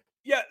through.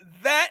 Yeah,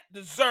 that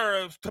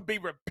deserves to be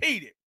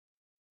repeated.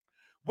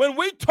 When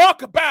we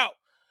talk about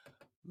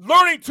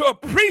learning to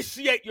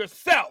appreciate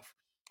yourself,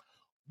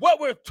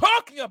 what we're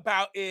talking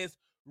about is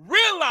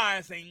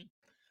realizing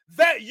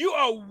that you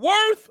are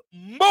worth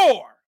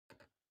more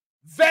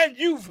than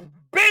you've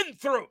been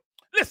through.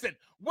 Listen,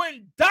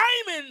 when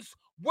diamonds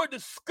were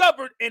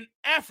discovered in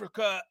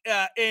Africa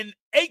in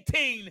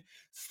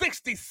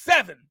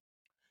 1867,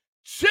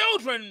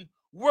 children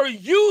were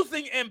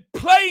using and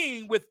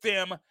playing with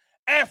them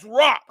as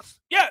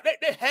rocks. Yeah,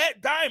 they had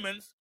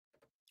diamonds.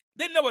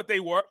 Didn't know what they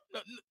were.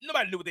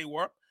 Nobody knew what they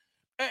were.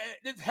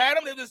 They had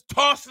them. They just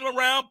tossing them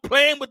around,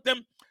 playing with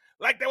them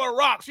like they were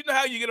rocks. You know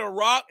how you get a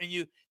rock and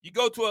you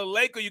go to a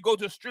lake or you go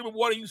to a stream of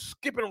water, you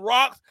skipping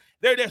rocks.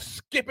 They're just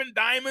skipping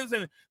diamonds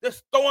and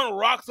just throwing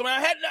rocks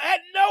around.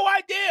 Had no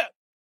idea.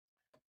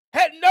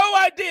 Had no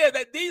idea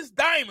that these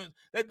diamonds,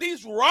 that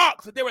these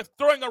rocks that they were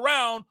throwing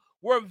around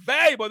were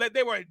valuable, that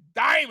they were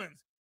diamonds.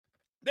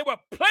 They were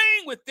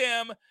playing with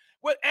them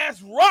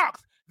as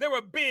rocks. They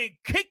were being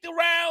kicked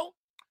around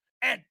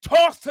and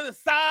tossed to the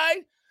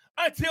side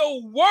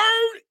until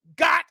word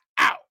got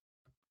out.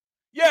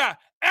 Yeah,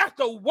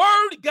 after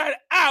word got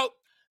out,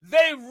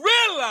 they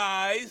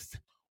realized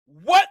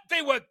what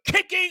they were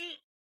kicking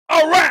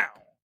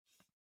around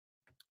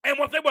and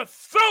what they were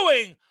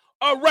throwing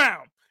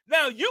around.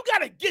 Now, you got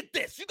to get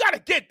this. You got to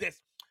get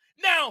this.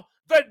 Now,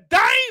 the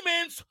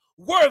diamonds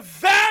were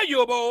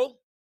valuable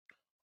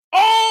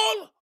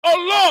all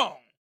along,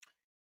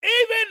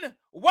 even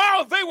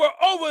while they were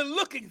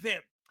overlooking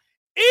them,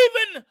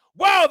 even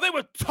while they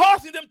were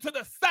tossing them to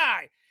the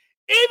side,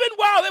 even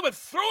while they were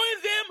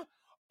throwing them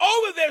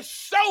over their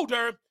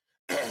shoulder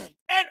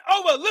and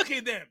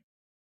overlooking them.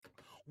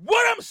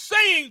 What I'm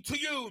saying to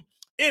you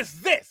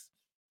is this: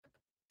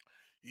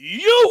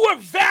 you were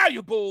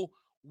valuable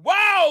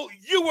while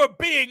you were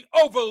being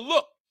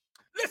overlooked.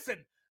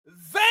 Listen,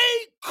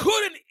 they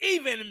couldn't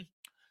even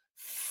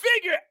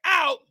figure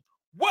out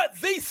what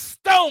these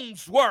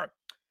stones were.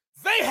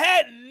 They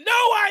had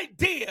no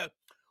idea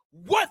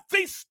what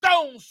these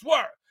stones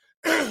were.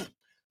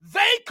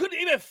 They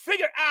couldn't even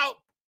figure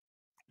out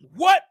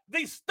what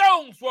these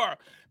stones were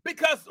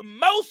because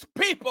most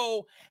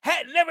people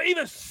had never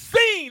even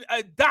seen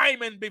a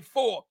diamond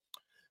before.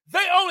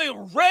 They only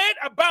read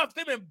about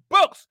them in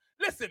books.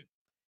 Listen,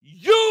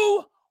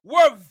 you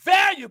were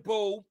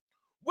valuable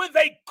when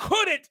they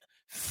couldn't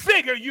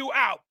figure you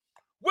out.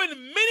 When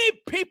many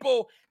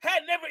people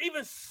had never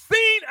even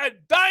seen a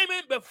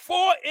diamond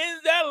before in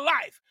their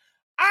life.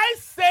 I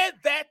said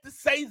that to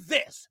say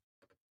this.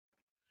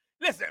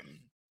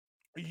 Listen,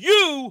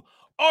 you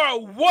are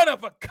one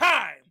of a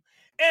kind,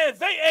 and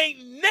they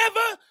ain't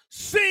never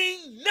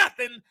seen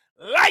nothing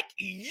like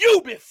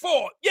you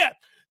before. Yeah,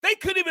 they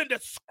couldn't even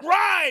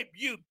describe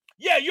you.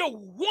 Yeah, you're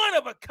one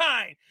of a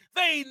kind.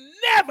 They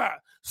never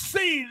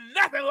seen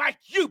nothing like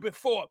you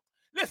before.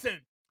 Listen,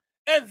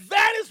 and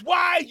that is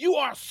why you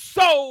are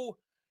so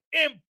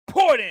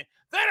important.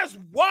 That is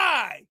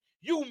why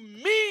you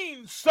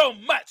mean so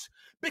much,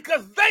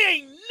 because they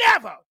ain't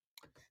never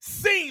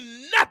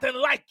seen nothing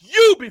like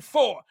you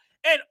before.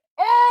 And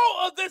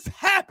all of this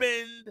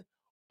happened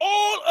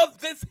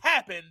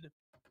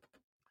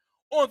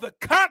on the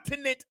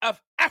continent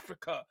of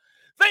Africa.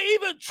 They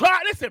even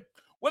tried, listen,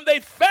 when they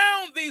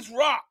found these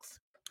rocks,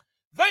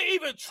 they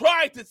even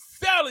tried to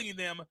selling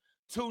them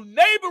to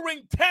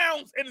neighboring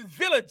towns and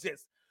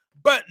villages,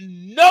 but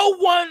no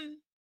one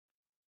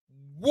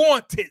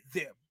wanted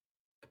them.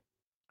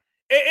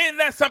 Isn't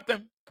that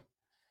something?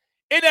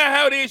 Isn't that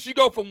how it is? You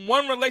go from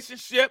one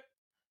relationship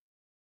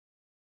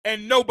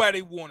and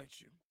nobody wanted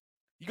you.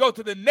 You go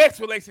to the next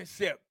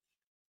relationship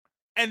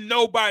and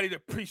nobody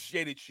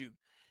appreciated you.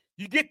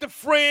 You get the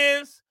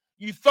friends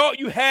you thought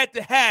you had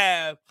to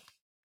have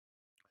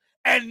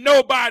and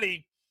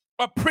nobody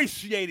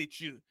appreciated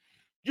you.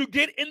 You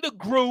get in the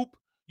group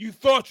you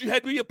thought you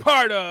had to be a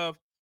part of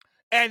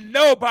and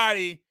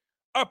nobody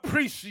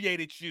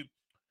appreciated you.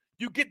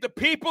 You get the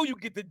people, you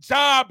get the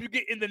job, you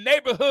get in the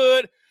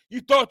neighborhood you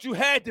thought you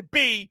had to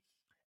be,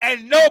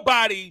 and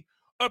nobody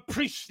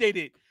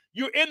appreciated.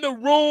 You're in the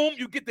room,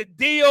 you get the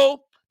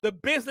deal, the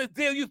business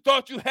deal you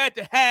thought you had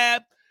to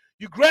have.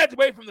 You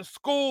graduate from the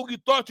school you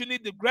thought you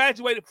needed to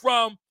graduate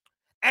from,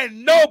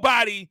 and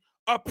nobody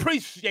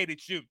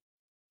appreciated you.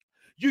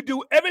 You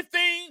do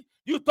everything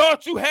you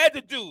thought you had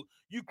to do.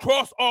 You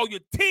cross all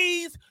your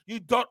T's, you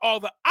dot all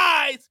the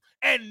I's,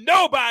 and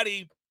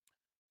nobody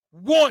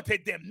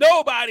wanted them.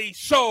 Nobody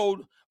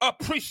showed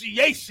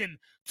appreciation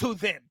to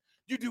them.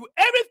 You do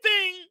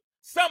everything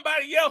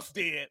somebody else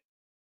did,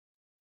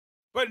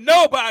 but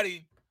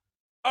nobody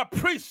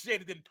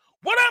appreciated them.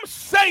 What I'm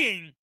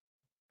saying,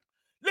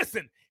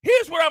 listen,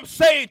 here's what I'm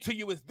saying to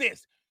you is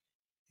this.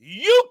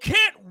 You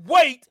can't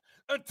wait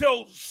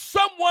until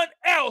someone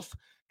else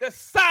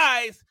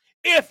decides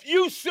if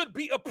you should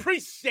be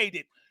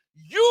appreciated.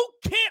 You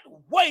can't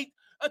wait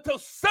until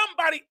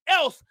somebody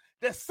else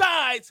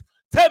decides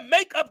to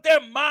make up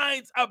their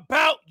minds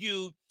about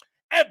you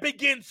and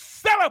begin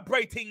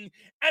celebrating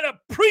and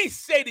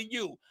appreciating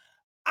you.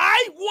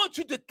 I want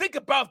you to think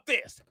about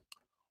this.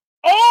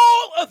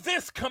 All of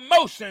this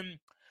commotion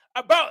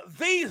about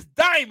these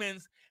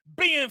diamonds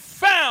being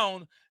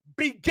found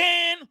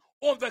began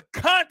on the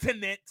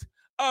continent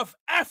of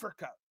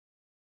Africa,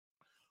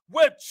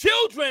 where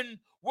children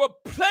were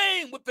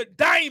playing with the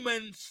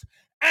diamonds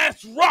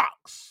as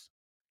rocks.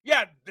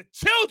 Yeah, the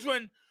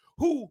children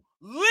who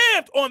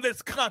lived on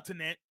this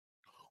continent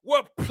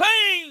were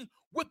playing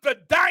with the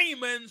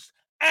diamonds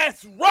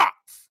as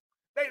rocks.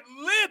 They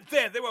lived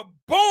there. They were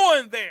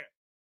born there.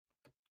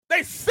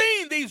 They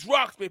seen these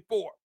rocks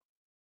before.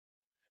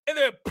 And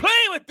they're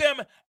playing with them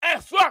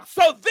as rocks.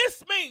 So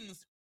this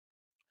means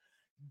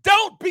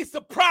don't be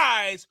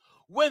surprised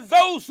when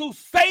those who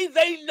say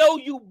they know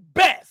you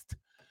best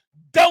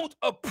don't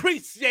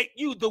appreciate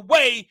you the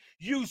way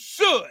you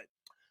should.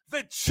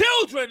 The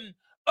children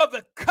of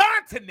the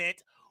continent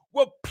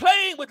were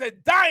playing with the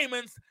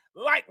diamonds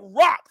like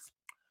rocks,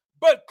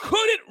 but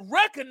couldn't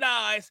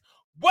recognize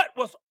what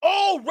was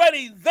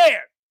already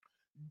there.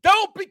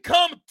 Don't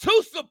become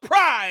too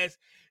surprised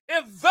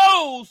if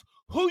those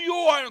who you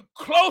are in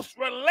close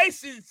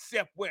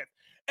relationship with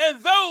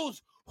and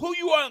those who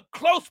you are in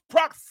close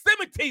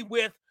proximity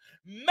with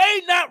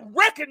may not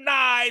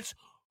recognize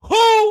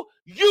who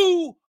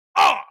you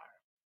are.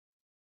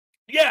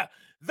 Yeah,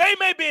 they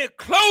may be in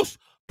close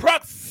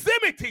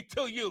proximity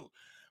to you,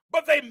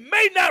 but they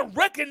may not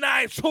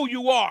recognize who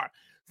you are.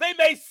 They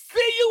may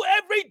see you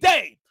every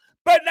day,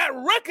 but not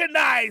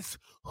recognize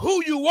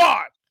who you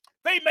are.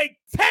 They may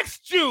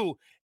text you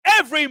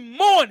every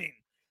morning,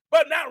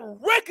 but not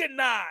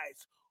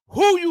recognize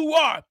who you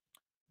are.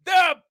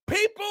 There are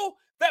people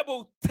that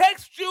will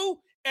text you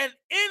an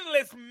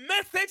endless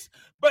message,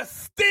 but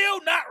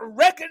still not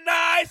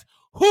recognize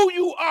who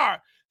you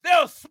are.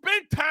 They'll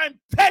spend time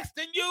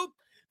texting you,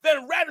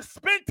 then rather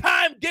spend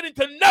time getting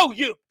to know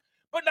you,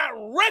 but not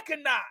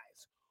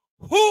recognize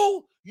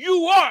who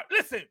you are.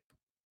 Listen,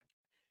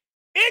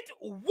 it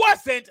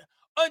wasn't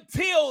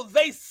until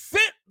they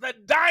sent the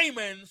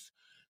diamonds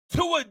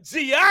to a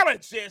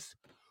geologist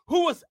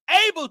who was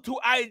able to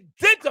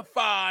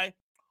identify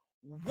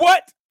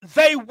what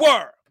they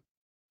were.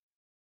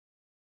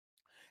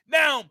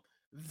 Now,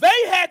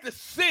 they had to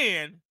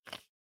send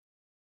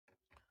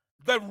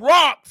the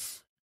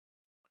rocks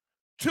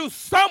to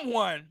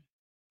someone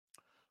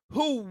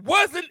who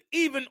wasn't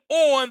even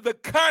on the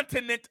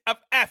continent of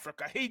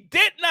Africa. He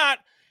did not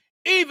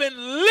even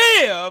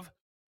live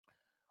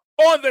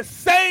on the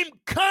same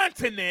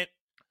continent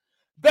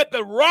that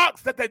the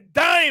rocks, that the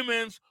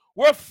diamonds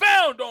were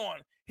found on.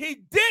 He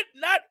did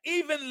not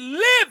even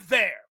live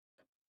there.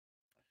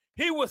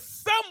 He was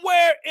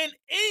somewhere in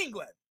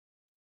England.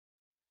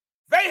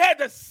 They had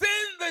to send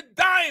the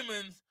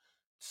diamonds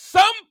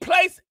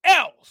someplace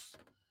else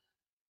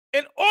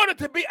in order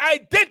to be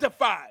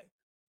identified.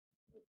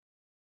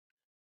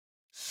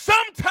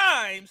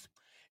 Sometimes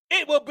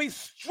it will be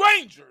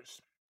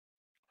strangers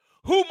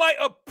who might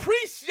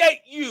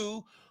appreciate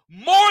you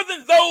more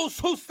than those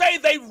who say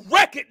they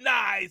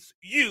recognize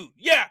you.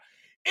 Yeah,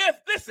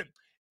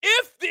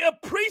 if the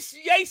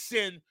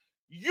appreciation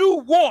you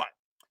want,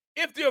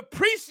 if the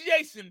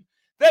appreciation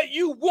that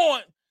you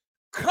want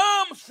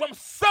comes from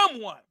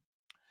someone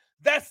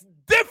that's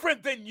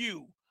different than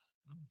you,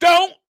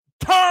 don't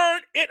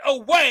turn it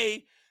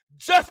away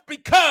just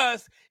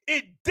because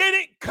it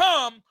didn't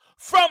come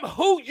from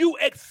who you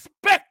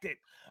expected.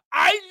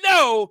 I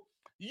know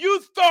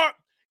you thought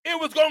it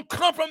was going to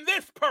come from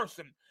this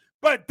person,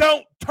 but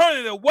don't turn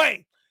it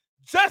away.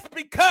 Just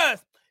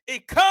because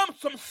it comes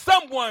from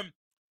someone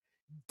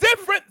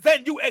different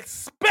than you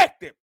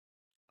expected,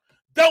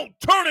 don't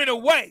turn it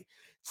away.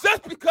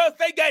 Just because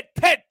they got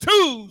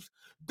tattoos,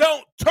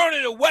 don't turn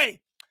it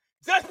away.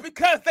 Just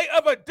because they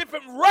of a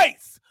different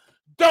race,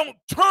 don't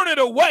turn it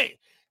away.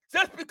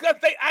 Just because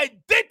they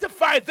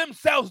identify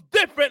themselves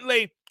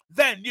differently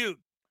than you,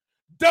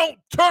 don't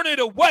turn it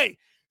away.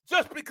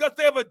 Just because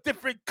they have a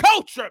different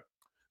culture,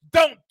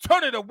 don't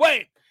turn it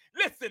away.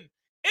 Listen,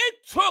 it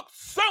took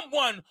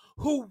someone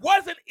who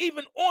wasn't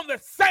even on the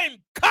same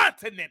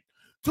continent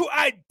to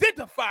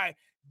identify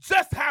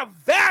just how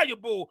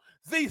valuable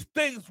these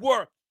things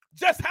were,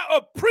 just how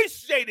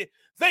appreciated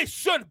they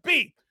should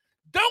be.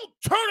 Don't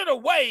turn it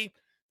away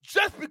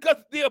just because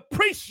the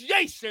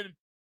appreciation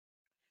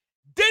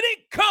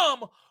didn't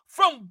come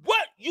from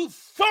what you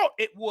thought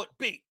it would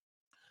be.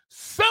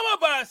 Some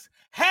of us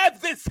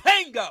have this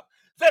hang up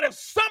that if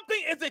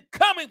something isn't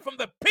coming from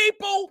the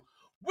people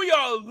we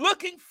are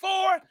looking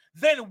for,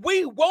 then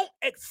we won't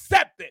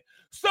accept it.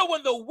 So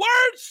when the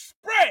word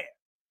spread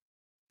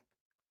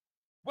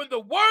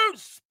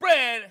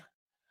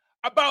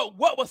about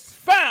what was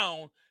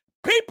found,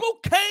 people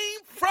came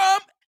from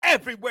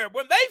everywhere.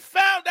 When they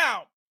found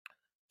out,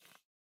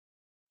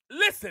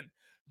 listen,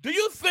 do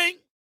you think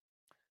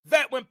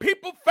that when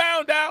people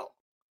found out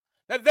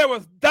that there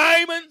was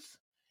diamonds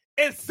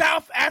in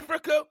South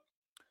Africa,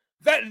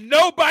 that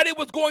nobody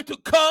was going to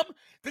come?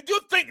 Did you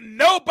think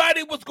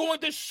nobody was going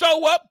to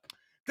show up?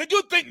 Did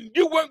you think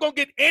you weren't going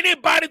to get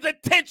anybody's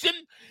attention?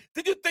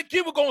 Did you think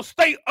you were going to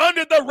stay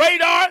under the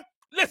radar?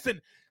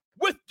 Listen,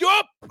 with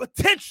your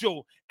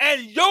potential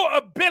and your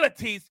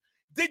abilities,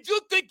 did you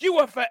think you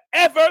would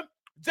forever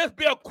just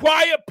be a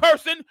quiet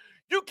person?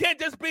 You can't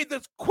just be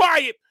this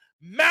quiet,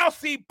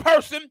 mousy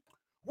person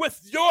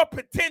with your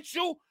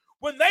potential.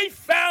 When they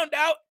found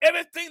out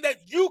everything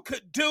that you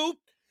could do,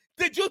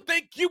 did you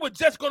think you were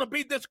just going to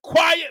be this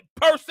quiet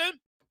person?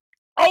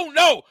 Oh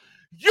no,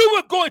 you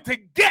were going to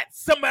get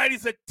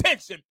somebody's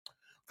attention.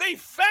 They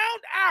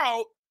found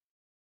out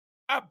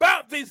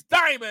about these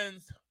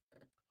diamonds.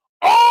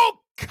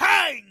 All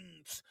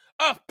kinds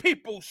of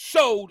people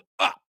showed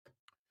up.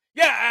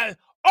 Yeah, and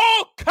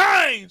all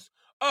kinds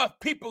of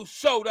people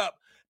showed up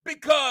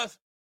because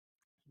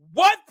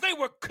what they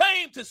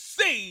came to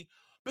see,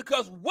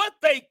 because what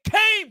they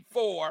came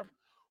for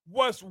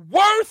was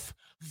worth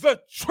the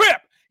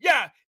trip.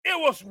 Yeah, it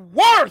was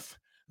worth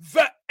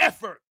the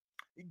effort.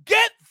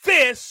 Get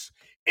this,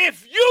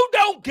 if you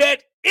don't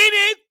get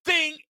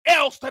anything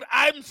else that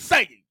I'm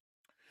saying,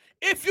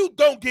 if you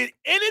don't get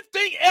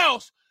anything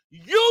else,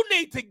 you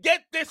need to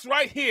get this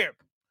right here.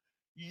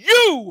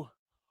 You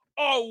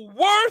are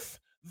worth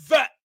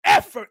the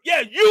effort.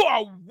 Yeah, you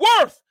are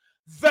worth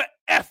the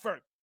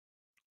effort.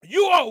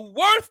 You are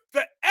worth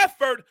the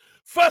effort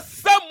for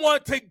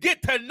someone to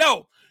get to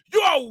know.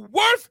 You are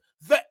worth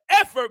the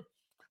effort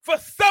for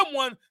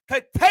someone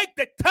to take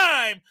the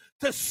time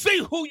to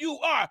see who you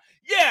are.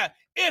 Yeah,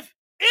 if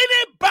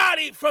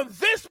anybody from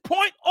this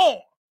point on,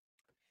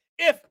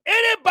 if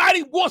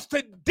anybody wants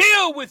to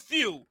deal with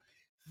you,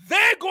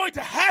 they're going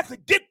to have to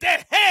get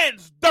their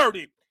hands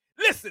dirty.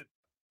 Listen,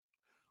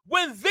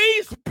 when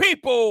these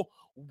people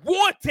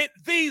wanted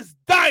these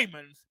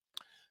diamonds,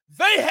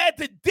 they had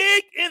to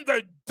dig in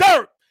the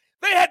dirt.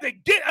 They had to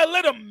get a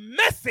little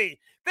messy.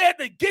 They had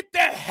to get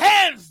their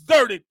hands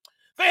dirty.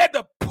 They had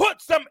to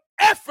put some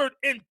effort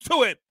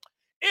into it.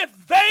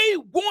 If they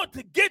want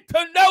to get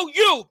to know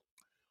you,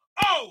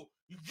 oh,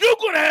 you're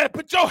going to have to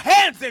put your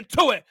hands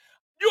into it.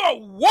 You are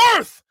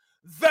worth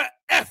the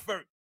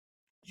effort.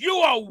 You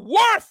are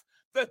worth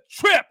the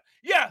trip.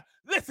 Yeah,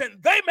 listen,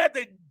 they may have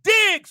to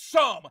dig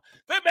some.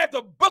 They may have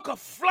to book a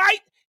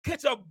flight,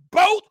 catch a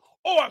boat,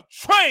 or a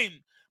train.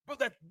 But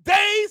the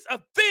days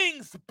of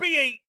things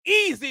being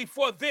easy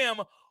for them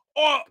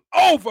are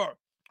over.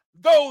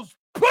 Those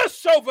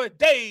pushover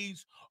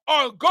days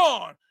are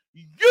gone.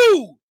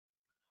 You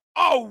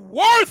are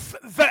worth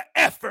the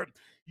effort.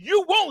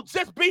 You won't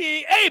just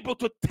be able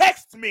to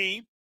text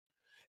me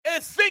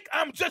and think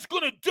I'm just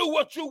going to do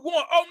what you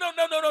want.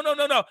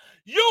 Oh, no.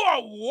 You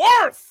are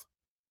worth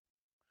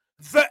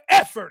the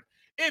effort.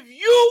 If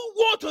you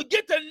want to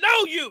get to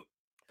know you,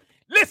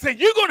 listen,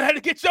 you're going to have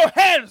to get your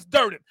hands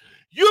dirty.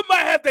 You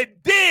might have to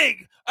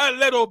dig a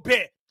little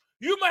bit.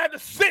 You might have to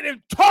sit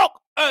and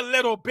talk a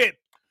little bit.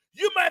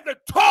 You might have to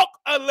talk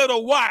a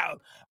little while.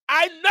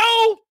 I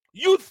know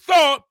you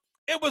thought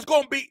it was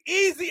going to be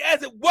easy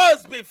as it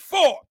was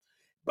before,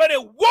 but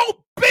it won't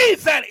be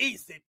that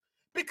easy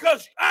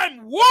because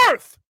I'm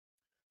worth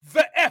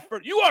the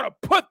effort. You ought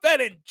to put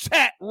that in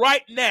chat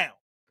right now.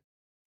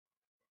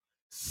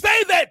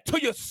 Say that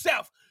to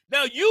yourself.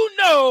 Now, you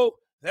know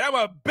that I'm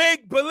a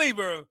big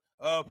believer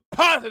of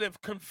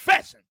positive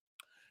confession.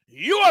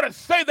 You ought to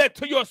say that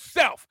to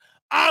yourself.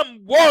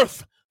 I'm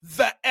worth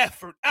the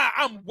effort.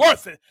 I'm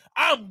worth it.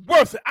 I'm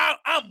worth it.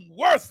 I'm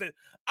worth it.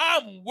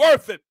 I'm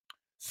worth it.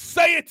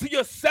 Say it to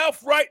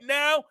yourself right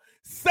now.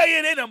 Say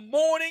it in the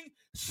morning.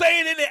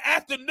 Say it in the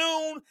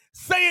afternoon.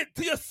 Say it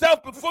to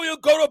yourself before you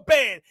go to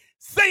bed.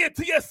 Say it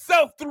to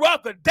yourself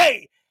throughout the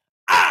day.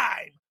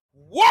 I'm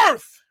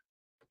worth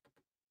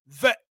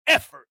the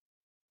effort.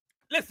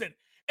 Listen,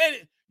 and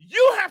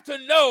you have to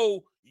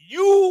know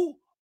you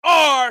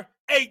are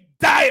a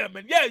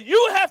diamond. Yeah,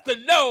 you have to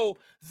know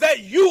that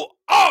you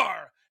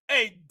are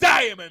a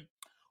diamond.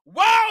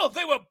 While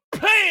they were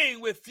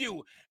playing with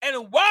you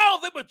and while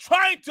they were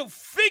trying to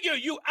figure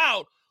you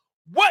out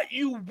what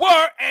you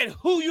were and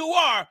who you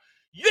are,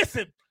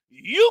 listen,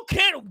 you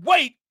can't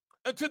wait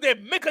until they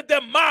make up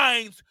their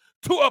minds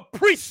to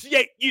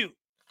appreciate you.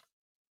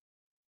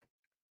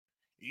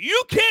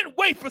 You can't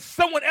wait for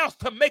someone else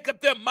to make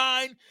up their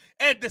mind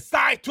and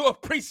decide to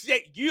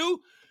appreciate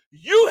you.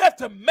 You have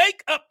to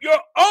make up your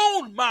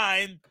own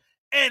mind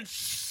and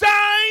shine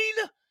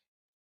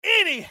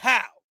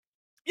anyhow.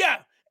 Yeah,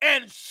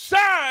 and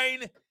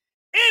shine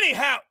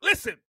anyhow.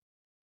 Listen,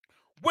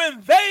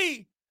 when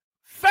they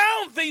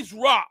found these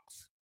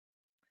rocks,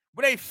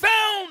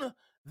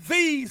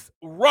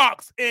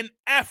 in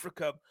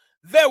Africa,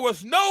 there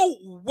was no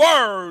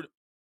word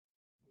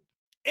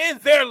in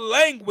their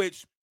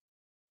language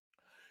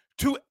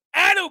to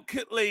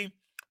adequately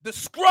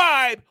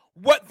describe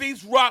what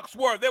these rocks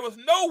were. There was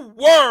no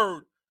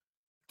word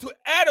to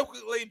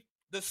adequately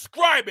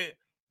describe it.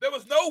 There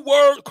was no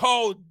word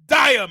called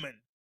diamond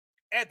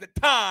at the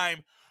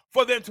time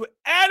for them to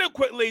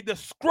adequately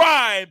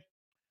describe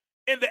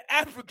in the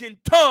African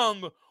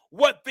tongue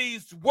what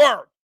these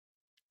were.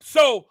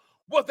 So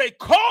what they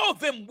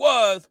called them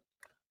was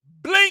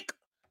Blink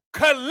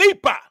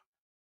Khalipa.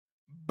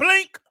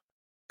 Blink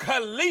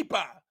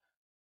Khalipa.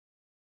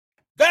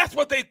 That's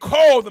what they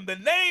called them. The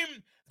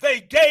name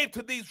they gave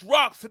to these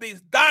rocks, to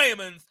these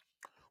diamonds,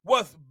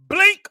 was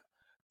Blink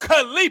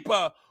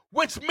Khalipa,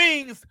 which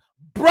means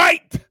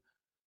bright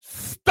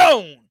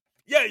stone.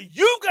 Yeah,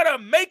 you got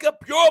to make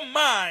up your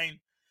mind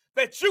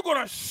that you're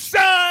going to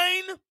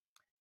shine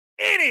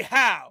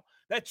anyhow,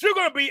 that you're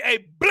going to be a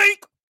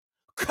Blink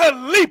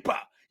Khalipa.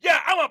 Yeah,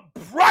 I'm a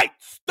bright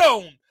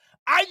stone.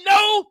 I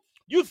know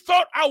you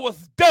thought I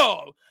was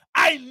dull.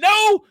 I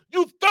know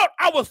you thought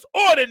I was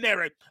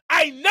ordinary.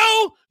 I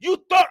know you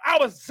thought I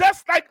was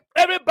just like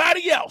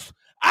everybody else.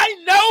 I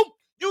know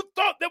you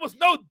thought there was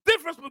no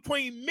difference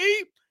between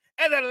me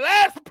and the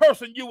last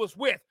person you was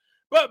with.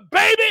 But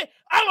baby,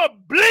 I'm a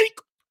Blink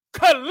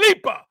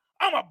Khalipa.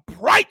 I'm a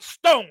bright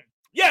stone.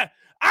 Yeah,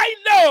 I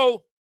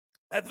know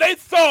that they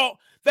thought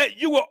that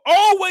you will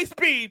always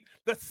be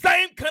the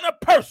same kind of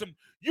person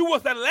you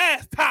was the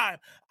last time.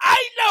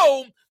 I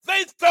know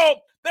they thought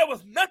there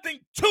was nothing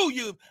to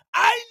you.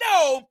 I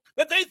know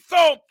that they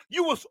thought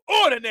you was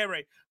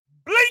ordinary.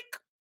 Blink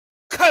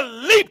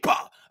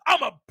Khalipa.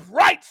 I'm a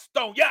bright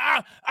stone.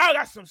 Yeah, I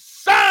got some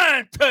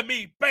shine to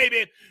me,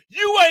 baby.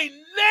 You ain't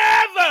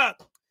never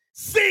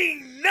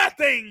seen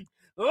nothing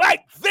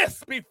like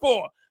this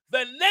before.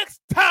 The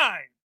next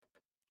time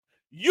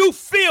you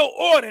feel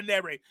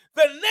ordinary,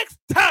 the next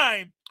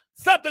time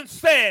something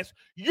says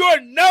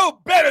you're no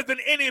better than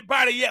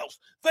anybody else,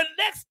 the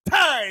next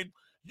time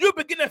you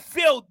begin to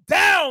feel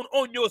down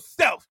on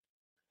yourself,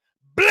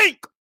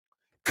 Blink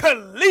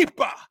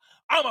Khalipa.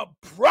 I'm a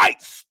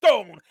bright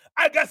stone.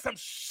 I got some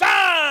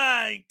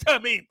shine to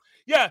me.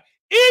 Yeah,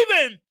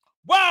 even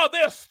while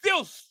they're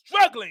still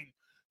struggling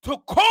to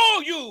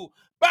call you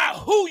by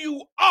who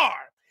you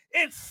are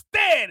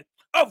instead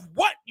of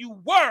what you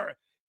were,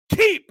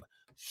 keep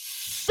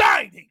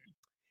shining.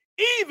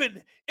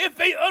 Even if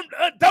they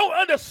don't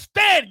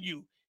understand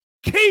you,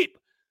 keep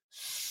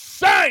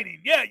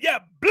shining. Yeah,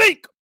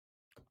 Blink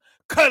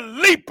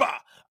Khalipa.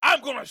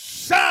 I'm going to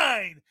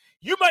shine.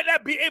 You might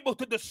not be able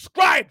to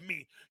describe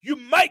me. You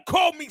might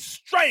call me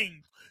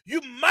strange.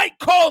 You might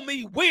call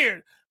me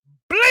weird.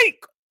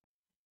 Blink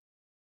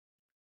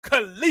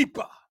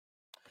Khalipa.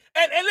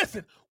 And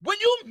listen, when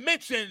you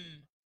mention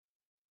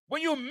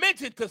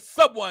to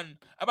someone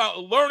about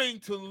learning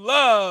to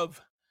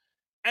love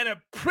and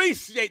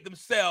appreciate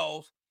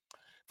themselves,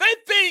 they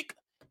think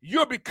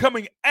you're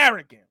becoming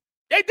arrogant.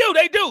 They do.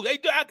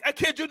 I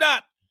kid you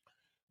not.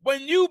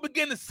 When you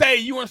begin to say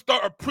you want to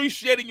start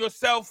appreciating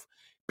yourself,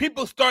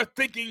 people start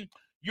thinking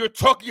you're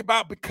talking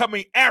about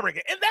becoming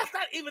arrogant. And that's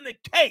not even the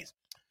case.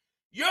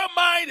 Your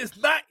mind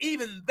is not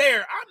even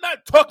there. I'm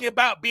not talking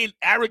about being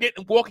arrogant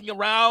and walking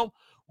around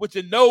with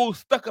your nose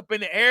stuck up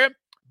in the air,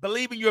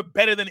 believing you're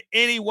better than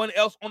anyone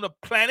else on the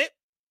planet.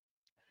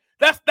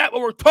 That's not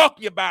what we're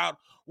talking about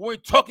when we're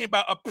talking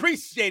about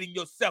appreciating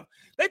yourself.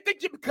 They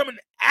think you're becoming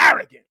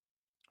arrogant.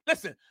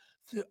 Listen,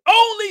 the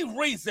only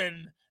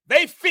reason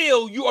they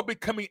feel you are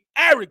becoming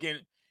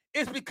arrogant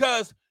is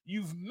because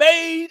you've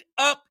made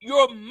up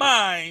your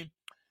mind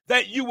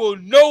that you will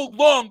no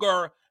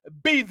longer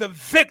be the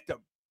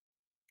victim.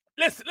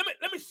 Listen,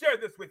 let me share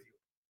this with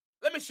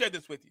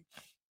you.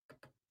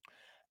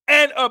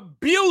 An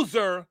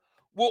abuser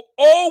will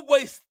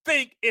always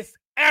think it's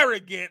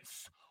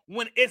arrogance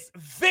when its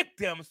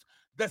victims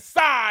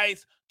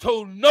decides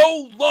to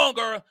no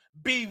longer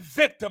be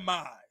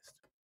victimized.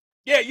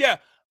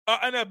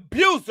 An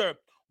abuser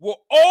will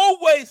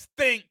always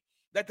think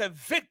that the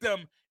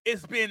victim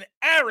is being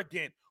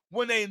arrogant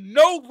when they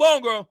no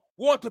longer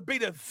want to be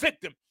the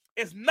victim.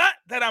 It's not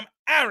that I'm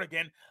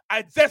arrogant.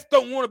 I just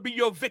don't want to be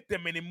your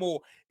victim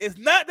anymore. It's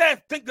not that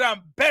I think that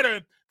I'm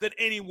better than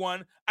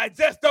anyone. I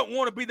just don't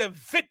want to be the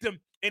victim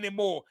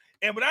anymore.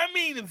 And when I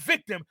mean the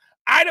victim,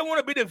 I don't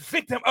want to be the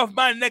victim of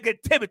my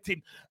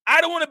negativity. I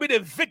don't want to be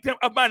the victim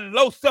of my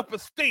low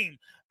self-esteem.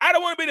 I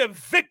don't want to be the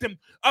victim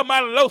of my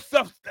low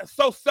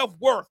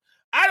self-worth.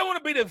 I don't want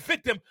to be the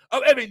victim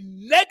of every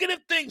negative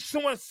thing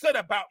someone said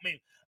about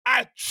me.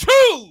 I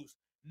choose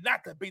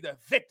not to be the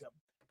victim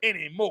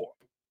anymore.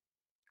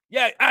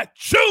 I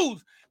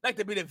choose not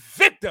to be the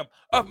victim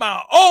of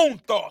my own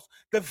thoughts,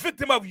 the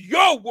victim of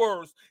your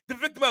words, the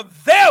victim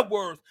of their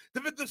words,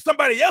 the victim of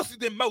somebody else's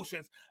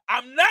emotions.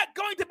 I'm not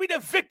going to be the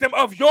victim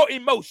of your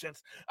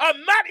emotions.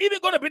 I'm not even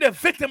going to be the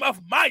victim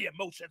of my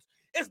emotions.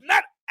 It's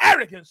not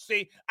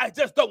arrogancy. I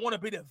just don't want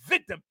to be the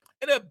victim.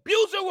 An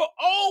abuser will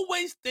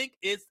always think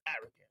it's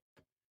arrogant.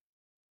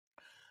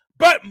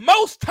 But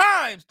most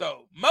times,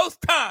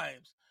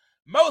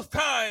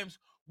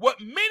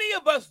 what many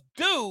of us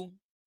do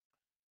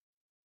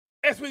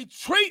is we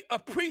treat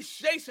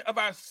appreciation of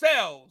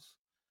ourselves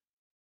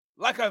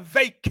like a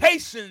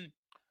vacation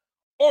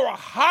or a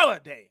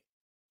holiday.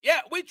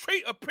 We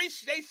treat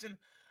appreciation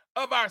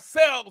of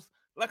ourselves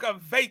like a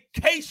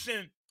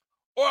vacation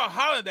or a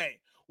holiday.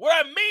 What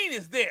I mean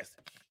is this.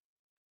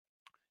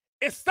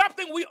 It's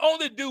something we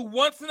only do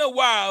once in a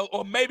while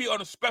or maybe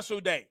on a special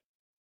day.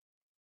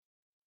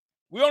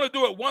 We only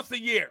do it once a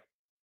year.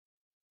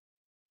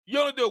 You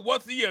only do it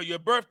once a year. Your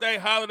birthday,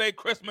 holiday,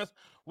 Christmas,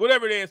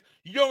 whatever it is.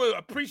 You only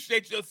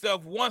appreciate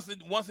yourself once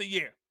a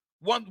year.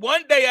 One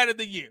day out of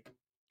the year.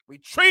 We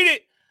treat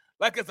it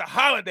like it's a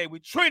holiday. We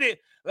treat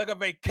it like a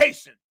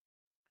vacation.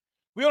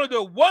 We only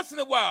do it once in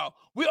a while.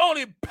 We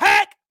only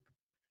pack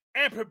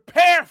and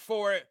prepare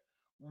for it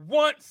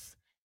once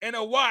in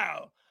a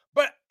while.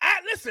 But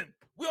listen,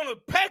 we only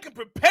pack and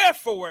prepare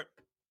for it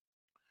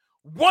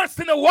once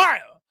in a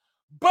while.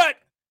 But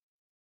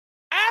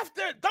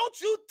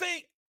don't you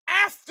think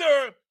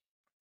after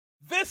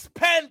this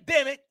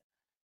pandemic,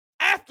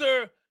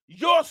 after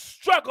your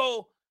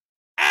struggle,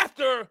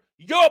 after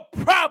your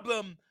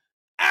problem,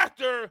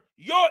 after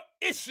your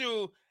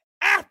issue,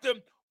 after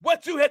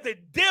what you had to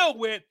deal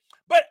with,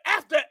 but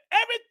after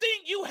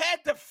everything you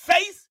had to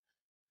face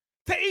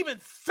to even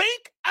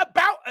think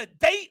about a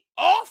day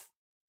off,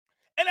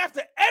 and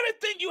after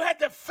everything you had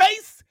to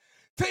face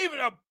to even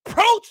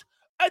approach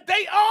a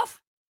day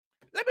off,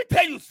 let me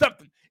tell you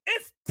something.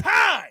 It's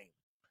time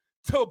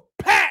to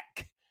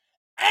pack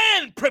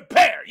and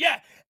prepare.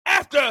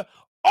 After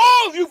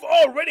all you've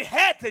already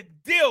had to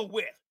deal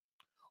with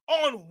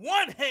on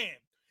one hand,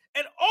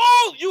 and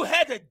all you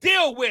had to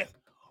deal with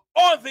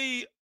on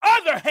the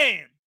other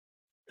hand,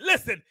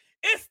 listen,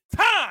 it's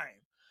time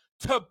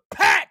to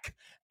pack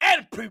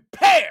and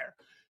prepare.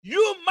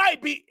 You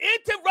might be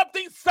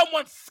interrupting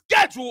someone's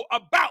schedule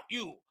about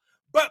you,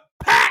 but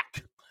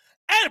pack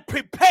and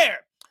prepare.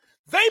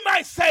 They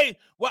might say,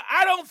 well,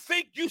 I don't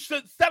think you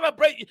should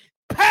celebrate.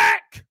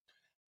 Pack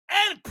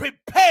and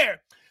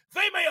prepare.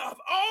 They may have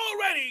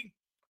already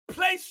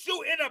placed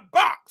you in a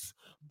box,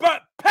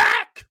 but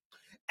pack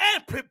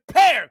and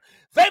prepare.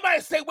 They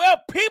might say,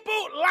 well,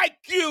 people like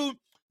you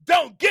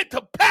don't get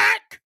to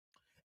pack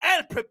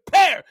and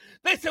prepare.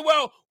 They say,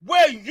 well,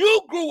 where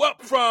you grew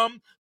up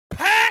from,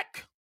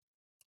 pack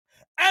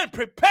and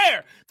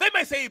prepare. They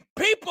may say,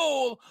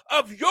 people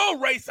of your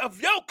race, of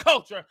your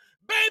culture,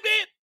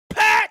 baby,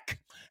 pack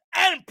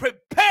and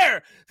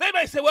prepare. They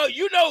may say, well,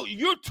 you're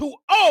too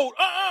old.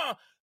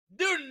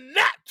 You're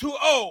not too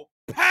old.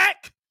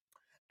 Pack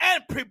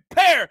and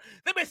prepare.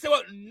 They may say,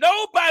 well,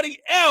 nobody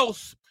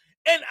else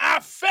in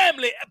our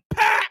family.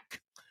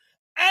 Pack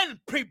and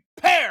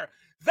prepare.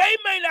 They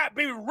may not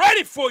be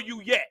ready for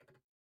you yet,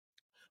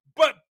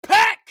 but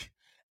pack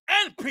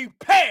and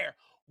prepare.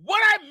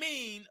 What I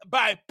mean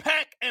by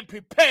pack and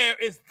prepare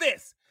is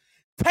this.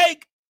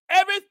 Take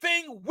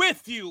everything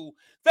with you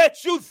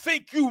that you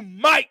think you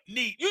might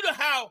need. You know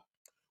how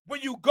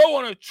when you go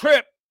on a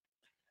trip,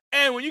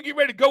 and when you get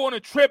ready to go on a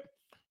trip,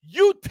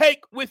 you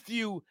take with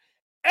you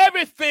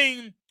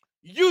everything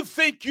you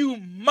think you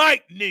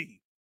might need.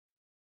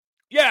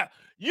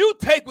 You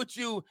take with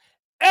you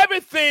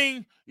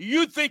everything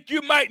you think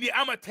you might need.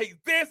 I'm going to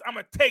take this. I'm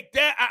going to take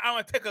that. I'm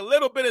going to take a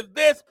little bit of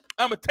this.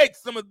 I'm going to take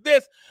some of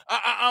this.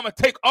 I'm going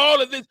to take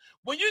all of this.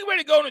 When you're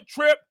ready to go on a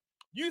trip,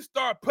 you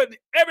start putting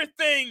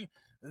everything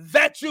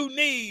that you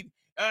need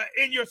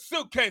in your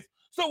suitcase.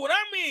 So what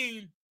I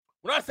mean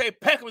when I say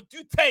pack,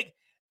 you take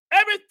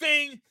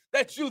everything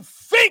that you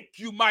think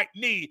you might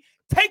need.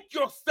 Take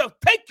your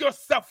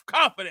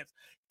self-confidence,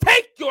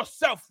 take your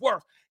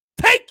self-worth,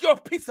 take your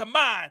peace of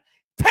mind,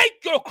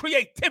 take your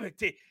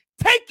creativity,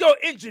 take your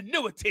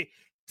ingenuity,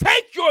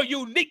 take your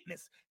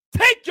uniqueness,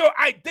 take your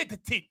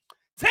identity,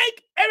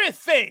 take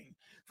everything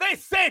they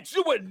said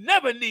you would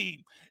never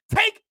need.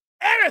 Take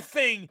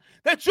everything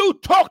that you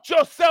talked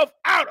yourself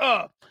out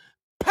of.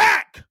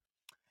 Pack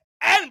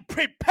and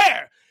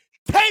prepare.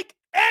 Take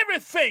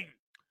everything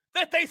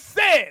that they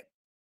said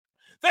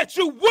that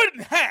you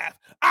wouldn't have.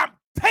 I'm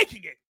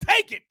taking it.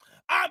 Take it.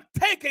 I'm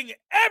taking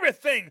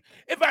everything.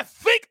 If I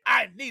think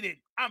I need it,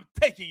 I'm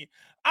taking it.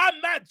 I'm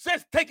not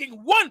just taking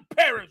one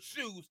pair of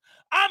shoes.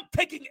 I'm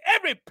taking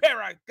every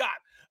pair I got.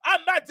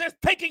 I'm not just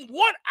taking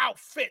one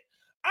outfit.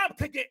 I'm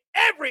taking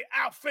every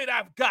outfit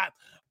I've got.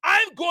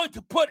 I'm going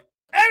to put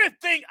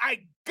everything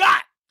I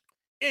got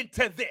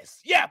into this.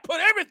 Yeah, put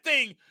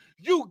everything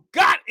you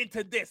got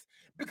into this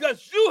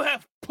because you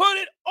have put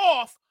it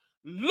off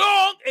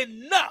long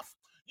enough.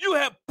 You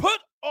have put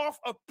off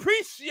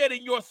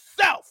appreciating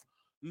yourself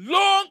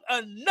long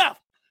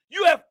enough.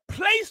 You have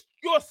placed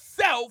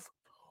yourself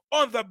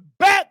on the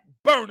back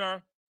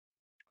burner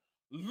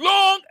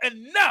long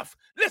enough.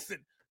 Listen,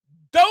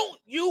 don't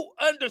you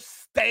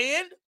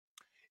understand?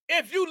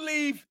 If you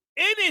leave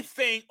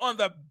anything on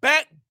the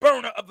back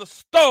burner of the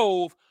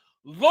stove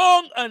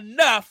long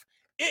enough,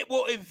 it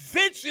will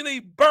eventually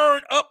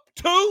burn up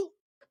too.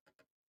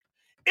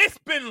 It's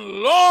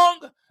been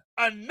long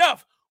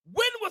enough.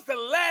 When was the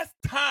last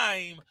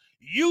time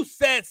you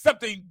said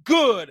something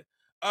good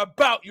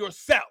about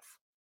yourself?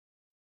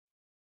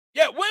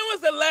 Yeah, when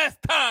was the last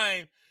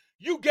time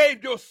you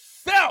gave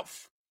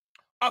yourself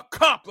a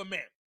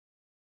compliment?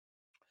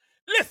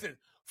 Listen,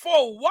 for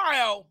a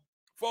while,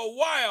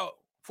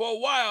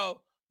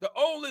 the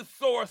only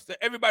source that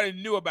everybody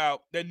knew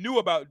about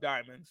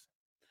diamonds,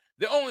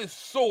 the only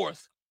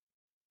source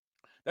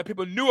that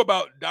people knew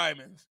about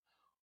diamonds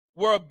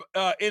were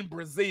in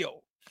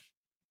Brazil.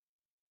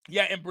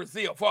 Yeah, in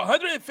Brazil. For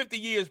 150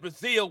 years,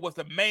 Brazil was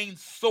the main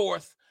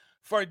source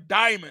for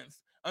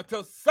diamonds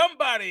until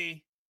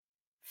somebody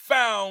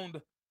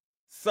found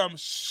some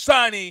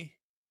shiny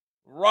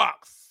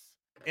rocks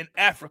in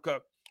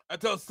Africa,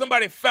 until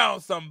somebody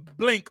found some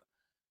blink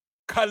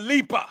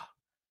Khalipa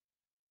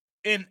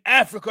in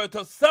Africa,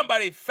 until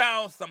somebody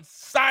found some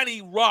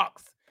shiny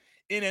rocks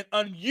in an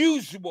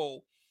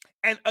unusual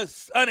and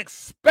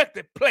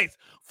unexpected place.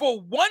 For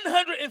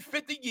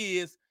 150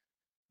 years,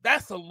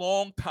 that's a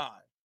long time.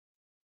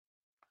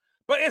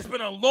 But it's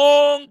been a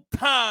long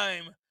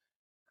time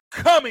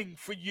coming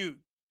for you.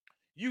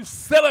 You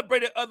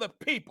celebrated other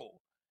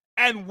people,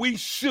 and we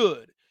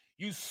should.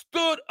 You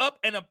stood up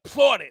and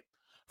applauded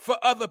for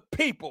other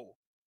people,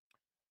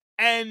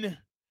 and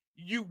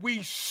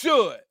we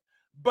should.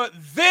 But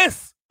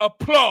this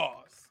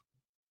applause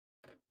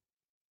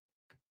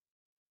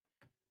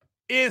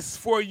is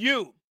for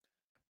you.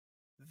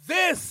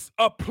 This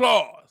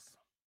applause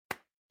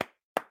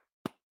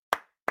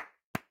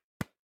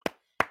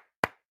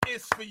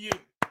is for you.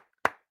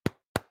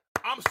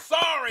 I'm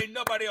sorry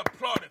nobody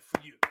applauded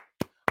for you.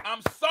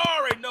 I'm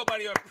sorry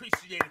nobody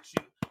appreciated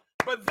you.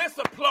 But this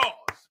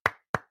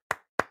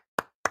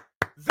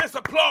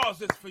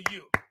applause is for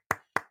you.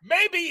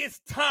 Maybe it's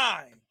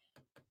time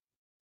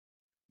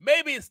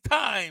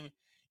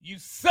you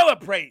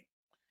celebrate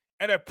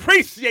and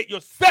appreciate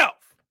yourself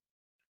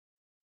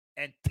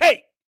and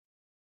take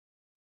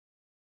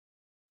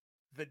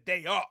the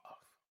day off.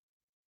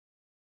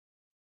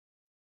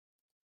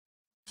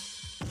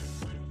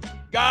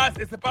 Guys,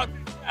 it's about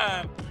this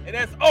time, and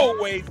as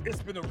always,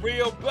 it's been a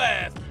real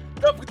blast.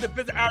 Don't forget to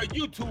visit our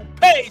YouTube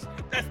page.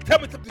 That's Tell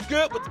Me Something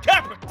Good with the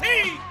capital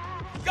T.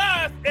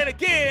 Guys, and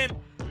again,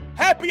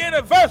 happy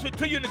anniversary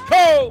to you,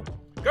 Nicole.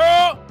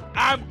 Girl,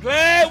 I'm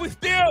glad we're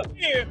still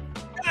here.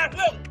 Guys,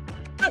 look,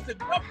 listen,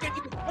 don't forget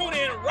you can tune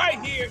in right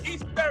here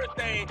each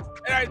Thursday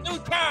at our new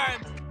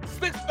time,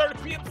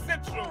 6:30 p.m.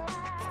 Central,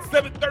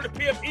 7:30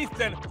 p.m.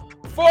 Eastern,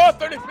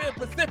 4:30 p.m.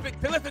 Pacific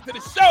to listen to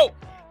the show.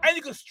 And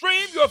you can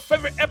stream your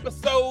favorite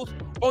episodes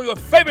on your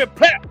favorite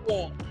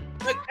platform,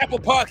 like Apple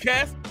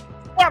Podcasts,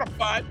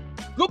 Spotify,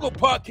 Google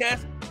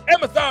Podcasts,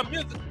 Amazon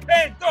Music,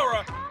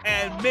 Pandora,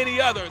 and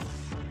many others.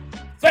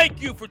 Thank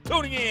you for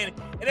tuning in.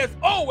 And as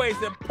always,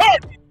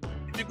 important,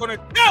 if you're going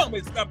to tell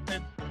me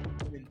something,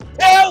 then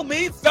tell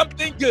me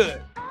something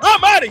good.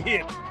 I'm out of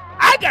here.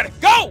 I got to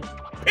go.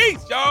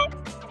 Peace, y'all.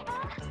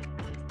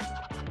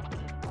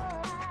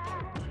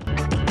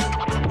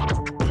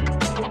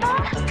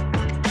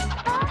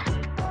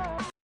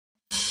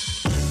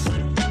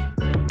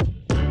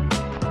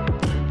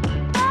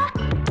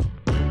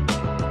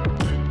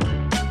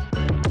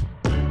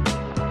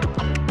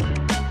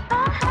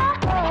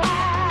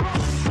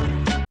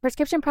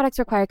 Prescription products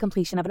require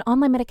completion of an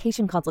online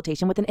medication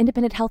consultation with an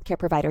independent healthcare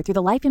provider through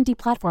the LifeMD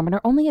platform and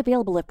are only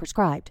available if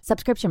prescribed.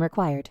 Subscription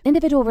required.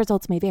 Individual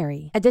results may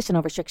vary.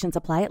 Additional restrictions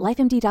apply at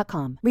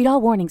lifemd.com. Read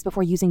all warnings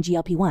before using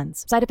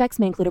GLP-1s. Side effects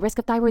may include a risk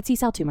of thyroid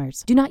C-cell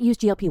tumors. Do not use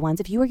GLP-1s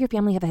if you or your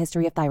family have a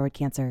history of thyroid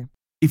cancer.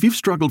 If you've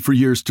struggled for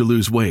years to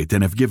lose weight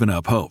and have given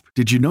up hope,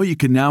 did you know you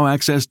can now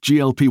access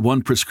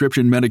GLP-1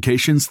 prescription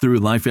medications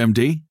through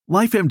LifeMD?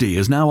 LifeMD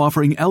is now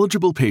offering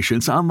eligible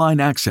patients online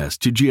access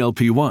to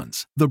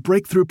GLP-1s, the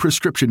breakthrough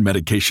prescription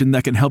medication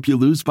that can help you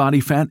lose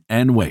body fat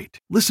and weight.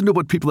 Listen to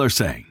what people are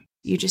saying.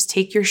 You just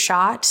take your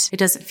shot. It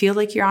doesn't feel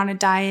like you're on a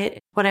diet.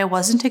 What I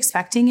wasn't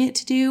expecting it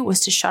to do was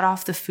to shut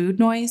off the food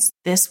noise.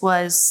 This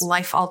was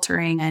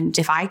life-altering, and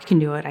if I can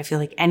do it, I feel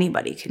like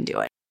anybody can do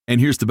it. And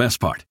here's the best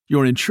part.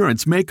 Your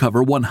insurance may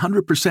cover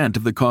 100%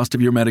 of the cost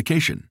of your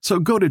medication. So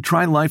go to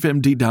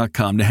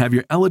TryLifeMD.com to have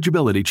your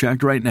eligibility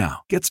checked right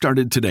now. Get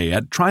started today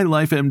at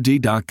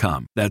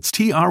TryLifeMD.com. That's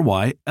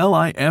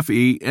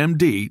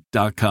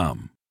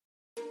TryLifeMD.com.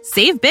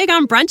 Save big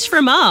on brunch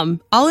for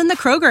mom, all in the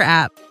Kroger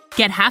app.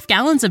 Get half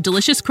gallons of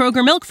delicious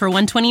Kroger milk for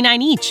 $1.29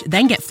 each.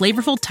 Then get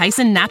flavorful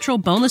Tyson natural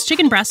boneless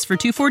chicken breasts for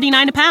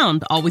 $2.49 a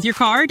pound, all with your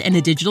card and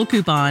a digital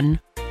coupon.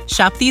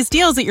 Shop these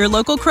deals at your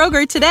local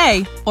Kroger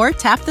today, or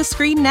tap the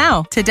screen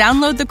now to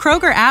download the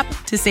Kroger app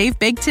to save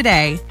big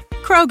today.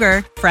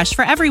 Kroger, fresh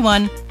for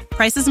everyone.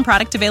 Prices and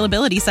product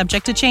availability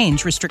subject to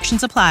change.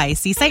 Restrictions apply.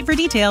 See site for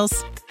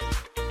details.